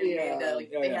yeah. kitchen and Yeah. made,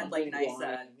 like, Yeah, they yeah. had like nice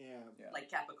yeah. like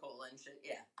capicola and shit.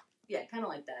 Yeah, kind of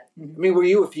like that. I mean, were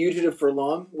you a fugitive for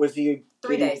long? Was he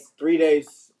 3 did he- days. 3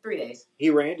 days. 3 days. He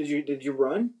ran. Did you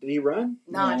run? Did he run?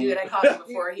 Nah, No. dude, I caught him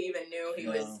before he even knew he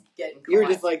was No. getting caught. You were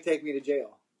just like, take me to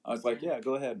jail. I was like, yeah,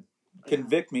 go ahead.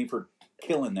 Convict me for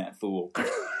killing that fool.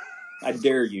 I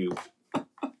dare you.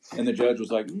 And the judge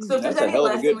was like, so if that's there's a any hell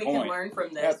of a lesson good we can point. learn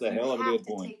from this, That's a you hell of a have good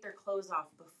to point. take their clothes off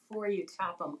before you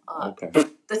chop them up. Okay.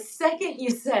 The second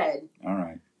you said, All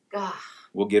right. "Ah,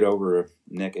 We'll get over a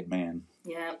naked man.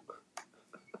 yeah,"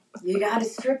 you got to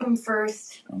strip them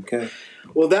first. Okay.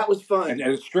 Well, that was fun. And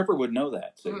a stripper would know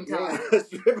that. So Mm. Yeah, a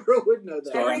stripper would know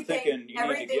So that. I'm thinking you need to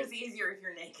everything's easier if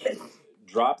you're naked.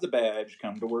 drop the badge,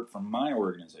 come to work for my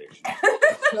organization.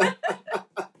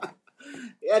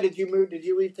 Yeah, did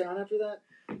you leave town after that?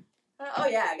 Oh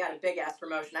yeah, I got a big ass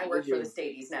promotion. I work Did for you? the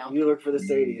Stadies now. You work for the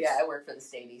Stadies. Yeah, I work for the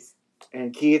Stadies.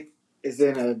 And Keith is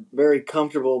in a very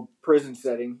comfortable prison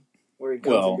setting where he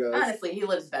comes Well, and goes. Honestly, he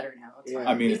lives better now. It's Yeah. fine.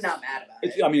 I mean, he's it's- not mad about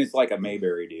it. I mean, it's like a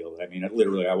Mayberry deal. I mean,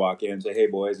 literally, I walk in and say, hey,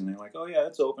 boys, and they're like, oh, yeah,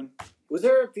 it's open. Was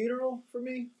there a funeral for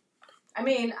me? I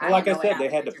mean, Well, I like don't I know said, what they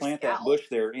happened had to with your plant that scalp. bush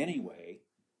there anyway.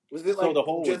 Was it So like the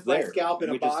hole just was my there. scalp in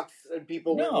a We just- box and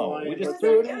people No, went on we and just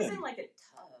threw it It was in? in like a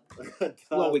tub. A tub.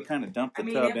 Well, we kind of dumped the I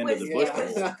mean, tub it into was- the it bush.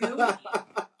 was there.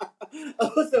 gooey.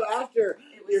 Oh, so after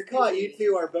It was you're caught, gooey. you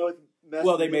two are both messing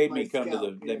Well, they with made my me come to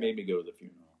scalp. the. They made me go to the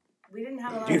funeral. We didn't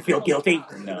have a lot Do you of feel people guilty?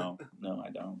 to No, I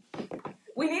don't.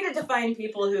 We needed to find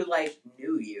people who like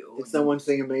knew you. Did someone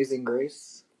sing Amazing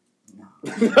Grace? No.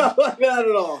 No, not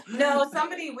at all. No,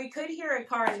 somebody. We could hear a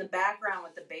car in the background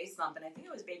with the bass thump, and I think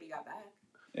it was "Baby Got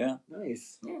Back."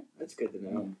 Nice. Yeah. That's good to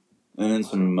know. And then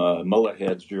some mullet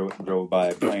heads drove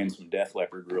by playing some Def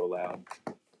Leppard real loud.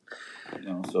 You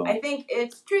know, so I think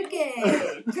it's tricky,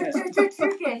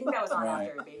 tricky. I think that was on Right.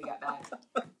 after "Baby Got Back."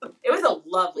 It was a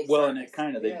lovely Well, service. and it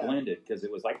kind of, they Yeah. blended because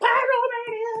it was like,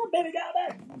 Pyromania, baby,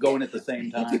 going at the same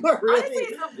You time. are really, Honestly,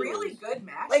 it's a really good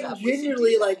mashup. like, We should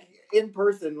genuinely, do that. like, in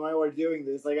person while we're doing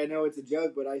this, like, I know it's a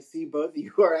joke, but I see both of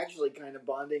you are actually kind of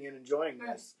bonding and enjoying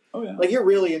this. Oh, yeah. Like, you're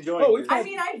really enjoying Oh, we've this. I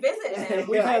mean, I visited him.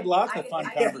 We've had lots I- of fun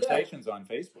I- conversations on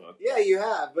Facebook. Yeah, you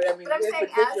have, but I mean, But I'm in saying, as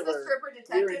particular, the stripper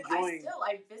you're detective, enjoying...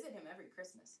 I visit him every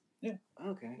Christmas.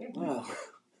 Okay, Yeah. wow.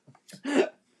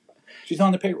 She's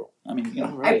on the payroll. I mean, you know,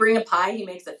 All right. I bring a pie. He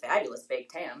makes a fabulous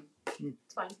baked ham.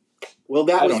 It's fine. Well,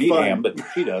 that I was don't eat fun. ham, but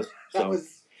she does. That So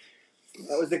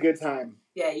was a good time.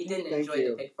 Yeah, you didn't Thank enjoy you.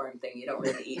 the pig farm thing. You don't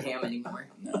really eat ham anymore.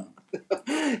 no.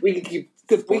 We can keep.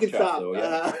 Good We pork can chop, stop. though,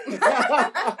 yeah.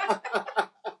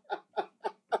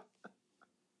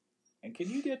 And can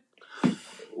you get,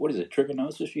 what is it,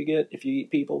 trichinosis you get if you eat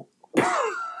people?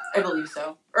 I believe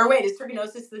so. Or wait, is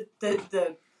trichinosis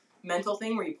the mental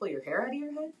thing where you pull your hair out of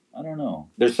your head? I don't know.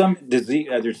 There's some disease,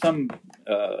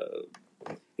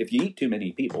 if you eat too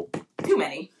many people, Too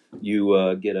many.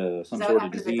 you get some that sort what of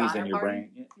happened at the disease in Donner your Party?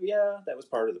 brain. Yeah, that was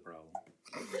part of the problem.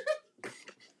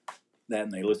 That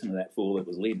and they listened to that fool that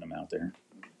was leading them out there.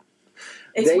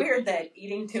 It's They- weird that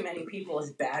eating too many people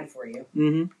is bad for you.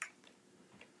 Mm-hmm.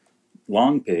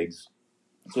 Long pigs.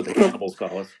 That's what the cannibals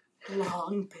call us.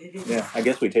 Long pig. Yeah, I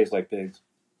guess we taste like pigs.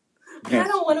 I Yes.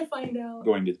 don't want to find out.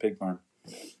 Going to the pig farm.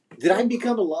 Did I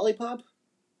become a lollipop?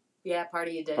 Yeah,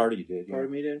 party you did. Party did, yeah. Part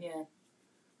of me did. Yeah.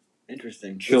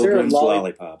 Interesting. Was Children's there a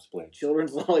lollipops, Blake.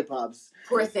 Children's lollipops.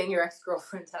 Poor thing, your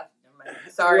ex-girlfriend's out. Never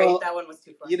mind. Sorry, Well, that one was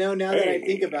too far. You know, now that I Hey.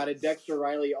 think about it, Dexter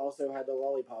Riley also had the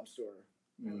lollipop store.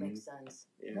 That makes sense.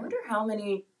 Yeah. I wonder how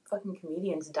many fucking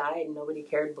comedians died and nobody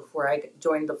cared before I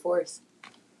joined the force.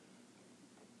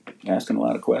 Asking a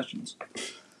lot of questions.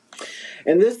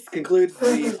 And this concludes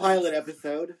the pilot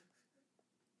episode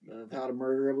of How to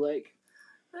Murder a Blake.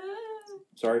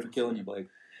 Sorry for killing you, Blake.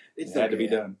 It's It had to okay.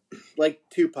 be done. Like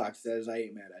Tupac says, I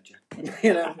ain't mad at you.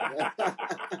 You know?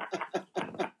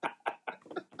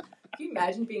 Can you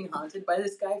imagine being haunted by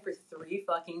this guy for 3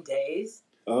 fucking days?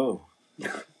 Oh.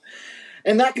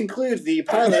 And that concludes the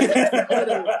pilot episode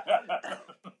of...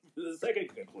 The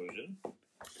second conclusion.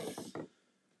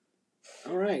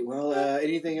 All right. Well,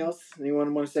 anything else?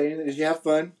 Anyone want to say anything? Did you have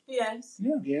fun? Yes.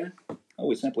 Yeah. Oh,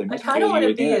 we simply I must kind of kill want you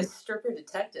to be again. a stripper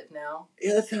detective now.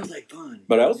 Yeah, that sounds like fun.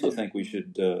 But I also think we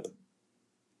should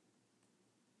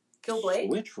Kill Blake?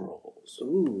 switch roles.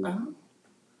 Ooh. Oh.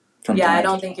 From Yeah, I time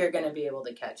don't to think time. you're going to be able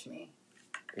to catch me.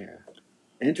 Yeah.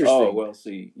 Interesting. Oh, well,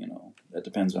 see, that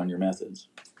depends on your methods.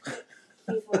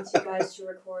 He wants you guys to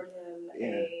record him Yeah.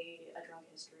 a drunk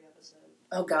history episode.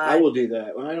 Oh, God. I will do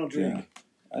that when I don't drink.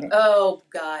 Oh,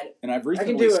 God. And I've can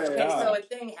recently do it. Okay, so a stopped.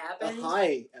 thing A happened.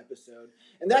 high episode.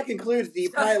 And that concludes the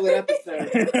pilot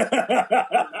episode.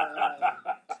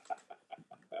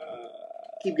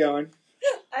 Keep going.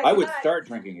 I would got- start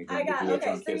drinking again I to got, do a okay,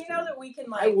 drunk so you history. know that we can,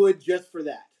 I like, would just for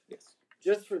that. Yes.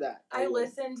 Just for that. I would.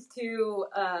 listened to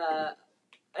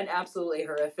an absolutely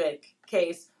horrific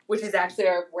case, which is actually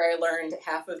where I learned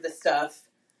half of the stuff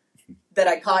that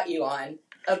I caught you on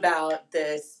about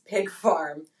this pig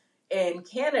farm in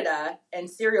Canada and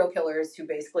serial killers who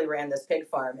basically ran this pig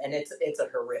farm, and it's a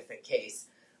horrific case.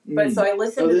 But so I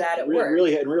listened to that at work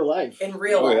Really, in real life. in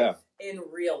real Oh, life. yeah. In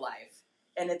real life.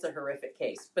 And it's a horrific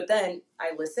case. But then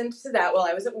I listened to that while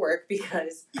I was at work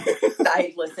because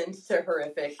I listened to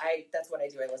horrific. That's what I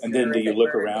do. I listen And to then do you horrific look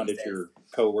murder around at cases. your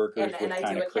coworkers And with I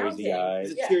kind do of crazy accounting. eyes?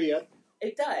 Does it Yeah. cheer you up?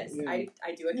 It does. Yeah. I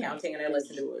do accounting and I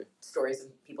listen to Enjoy. stories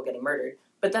of people getting murdered.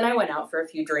 But then I went out for a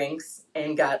few drinks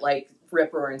and got like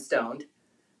rip roaring stoned.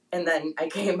 And then I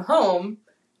came home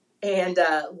and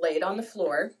laid on the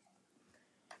floor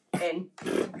and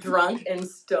drunk and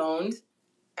stoned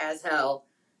as hell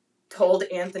told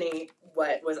Anthony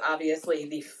what was obviously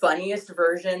the funniest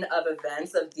version of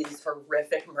events of these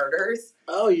horrific murders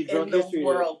Oh, you in drunk the history.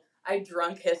 world. I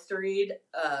drunk historied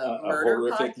A murder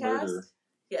horrific podcast. murder.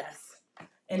 Yes.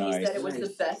 And he Nice. said it was the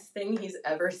Nice. best thing he's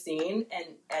ever seen.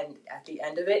 And at the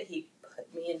end of it, he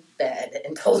put me in bed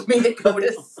and told me to go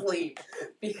to sleep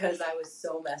because I was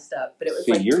so messed up. But it was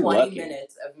See, like you're 20 lucky.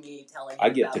 minutes of me telling him I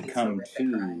get about to these come horrific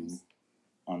to crimes.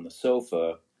 on the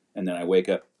sofa, and then I wake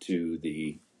up to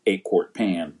the 8-quart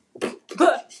pan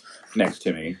next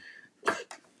to me.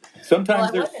 Sometimes Well,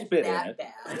 I there's wasn't spit that in it.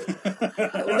 bad.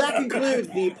 And that concludes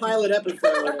the pilot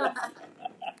episode of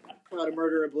How to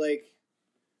Murder a Blake.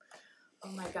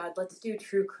 Oh my God, let's do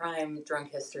true crime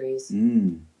drunk histories.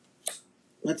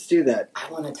 Let's do that. I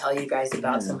want to tell you guys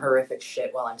about some horrific shit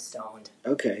while I'm stoned.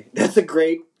 Okay. That's a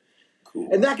great. Cool.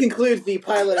 And that concludes the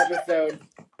pilot episode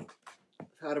of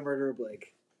How to Murder a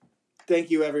Blake. Thank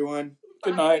you, everyone.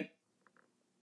 Good night.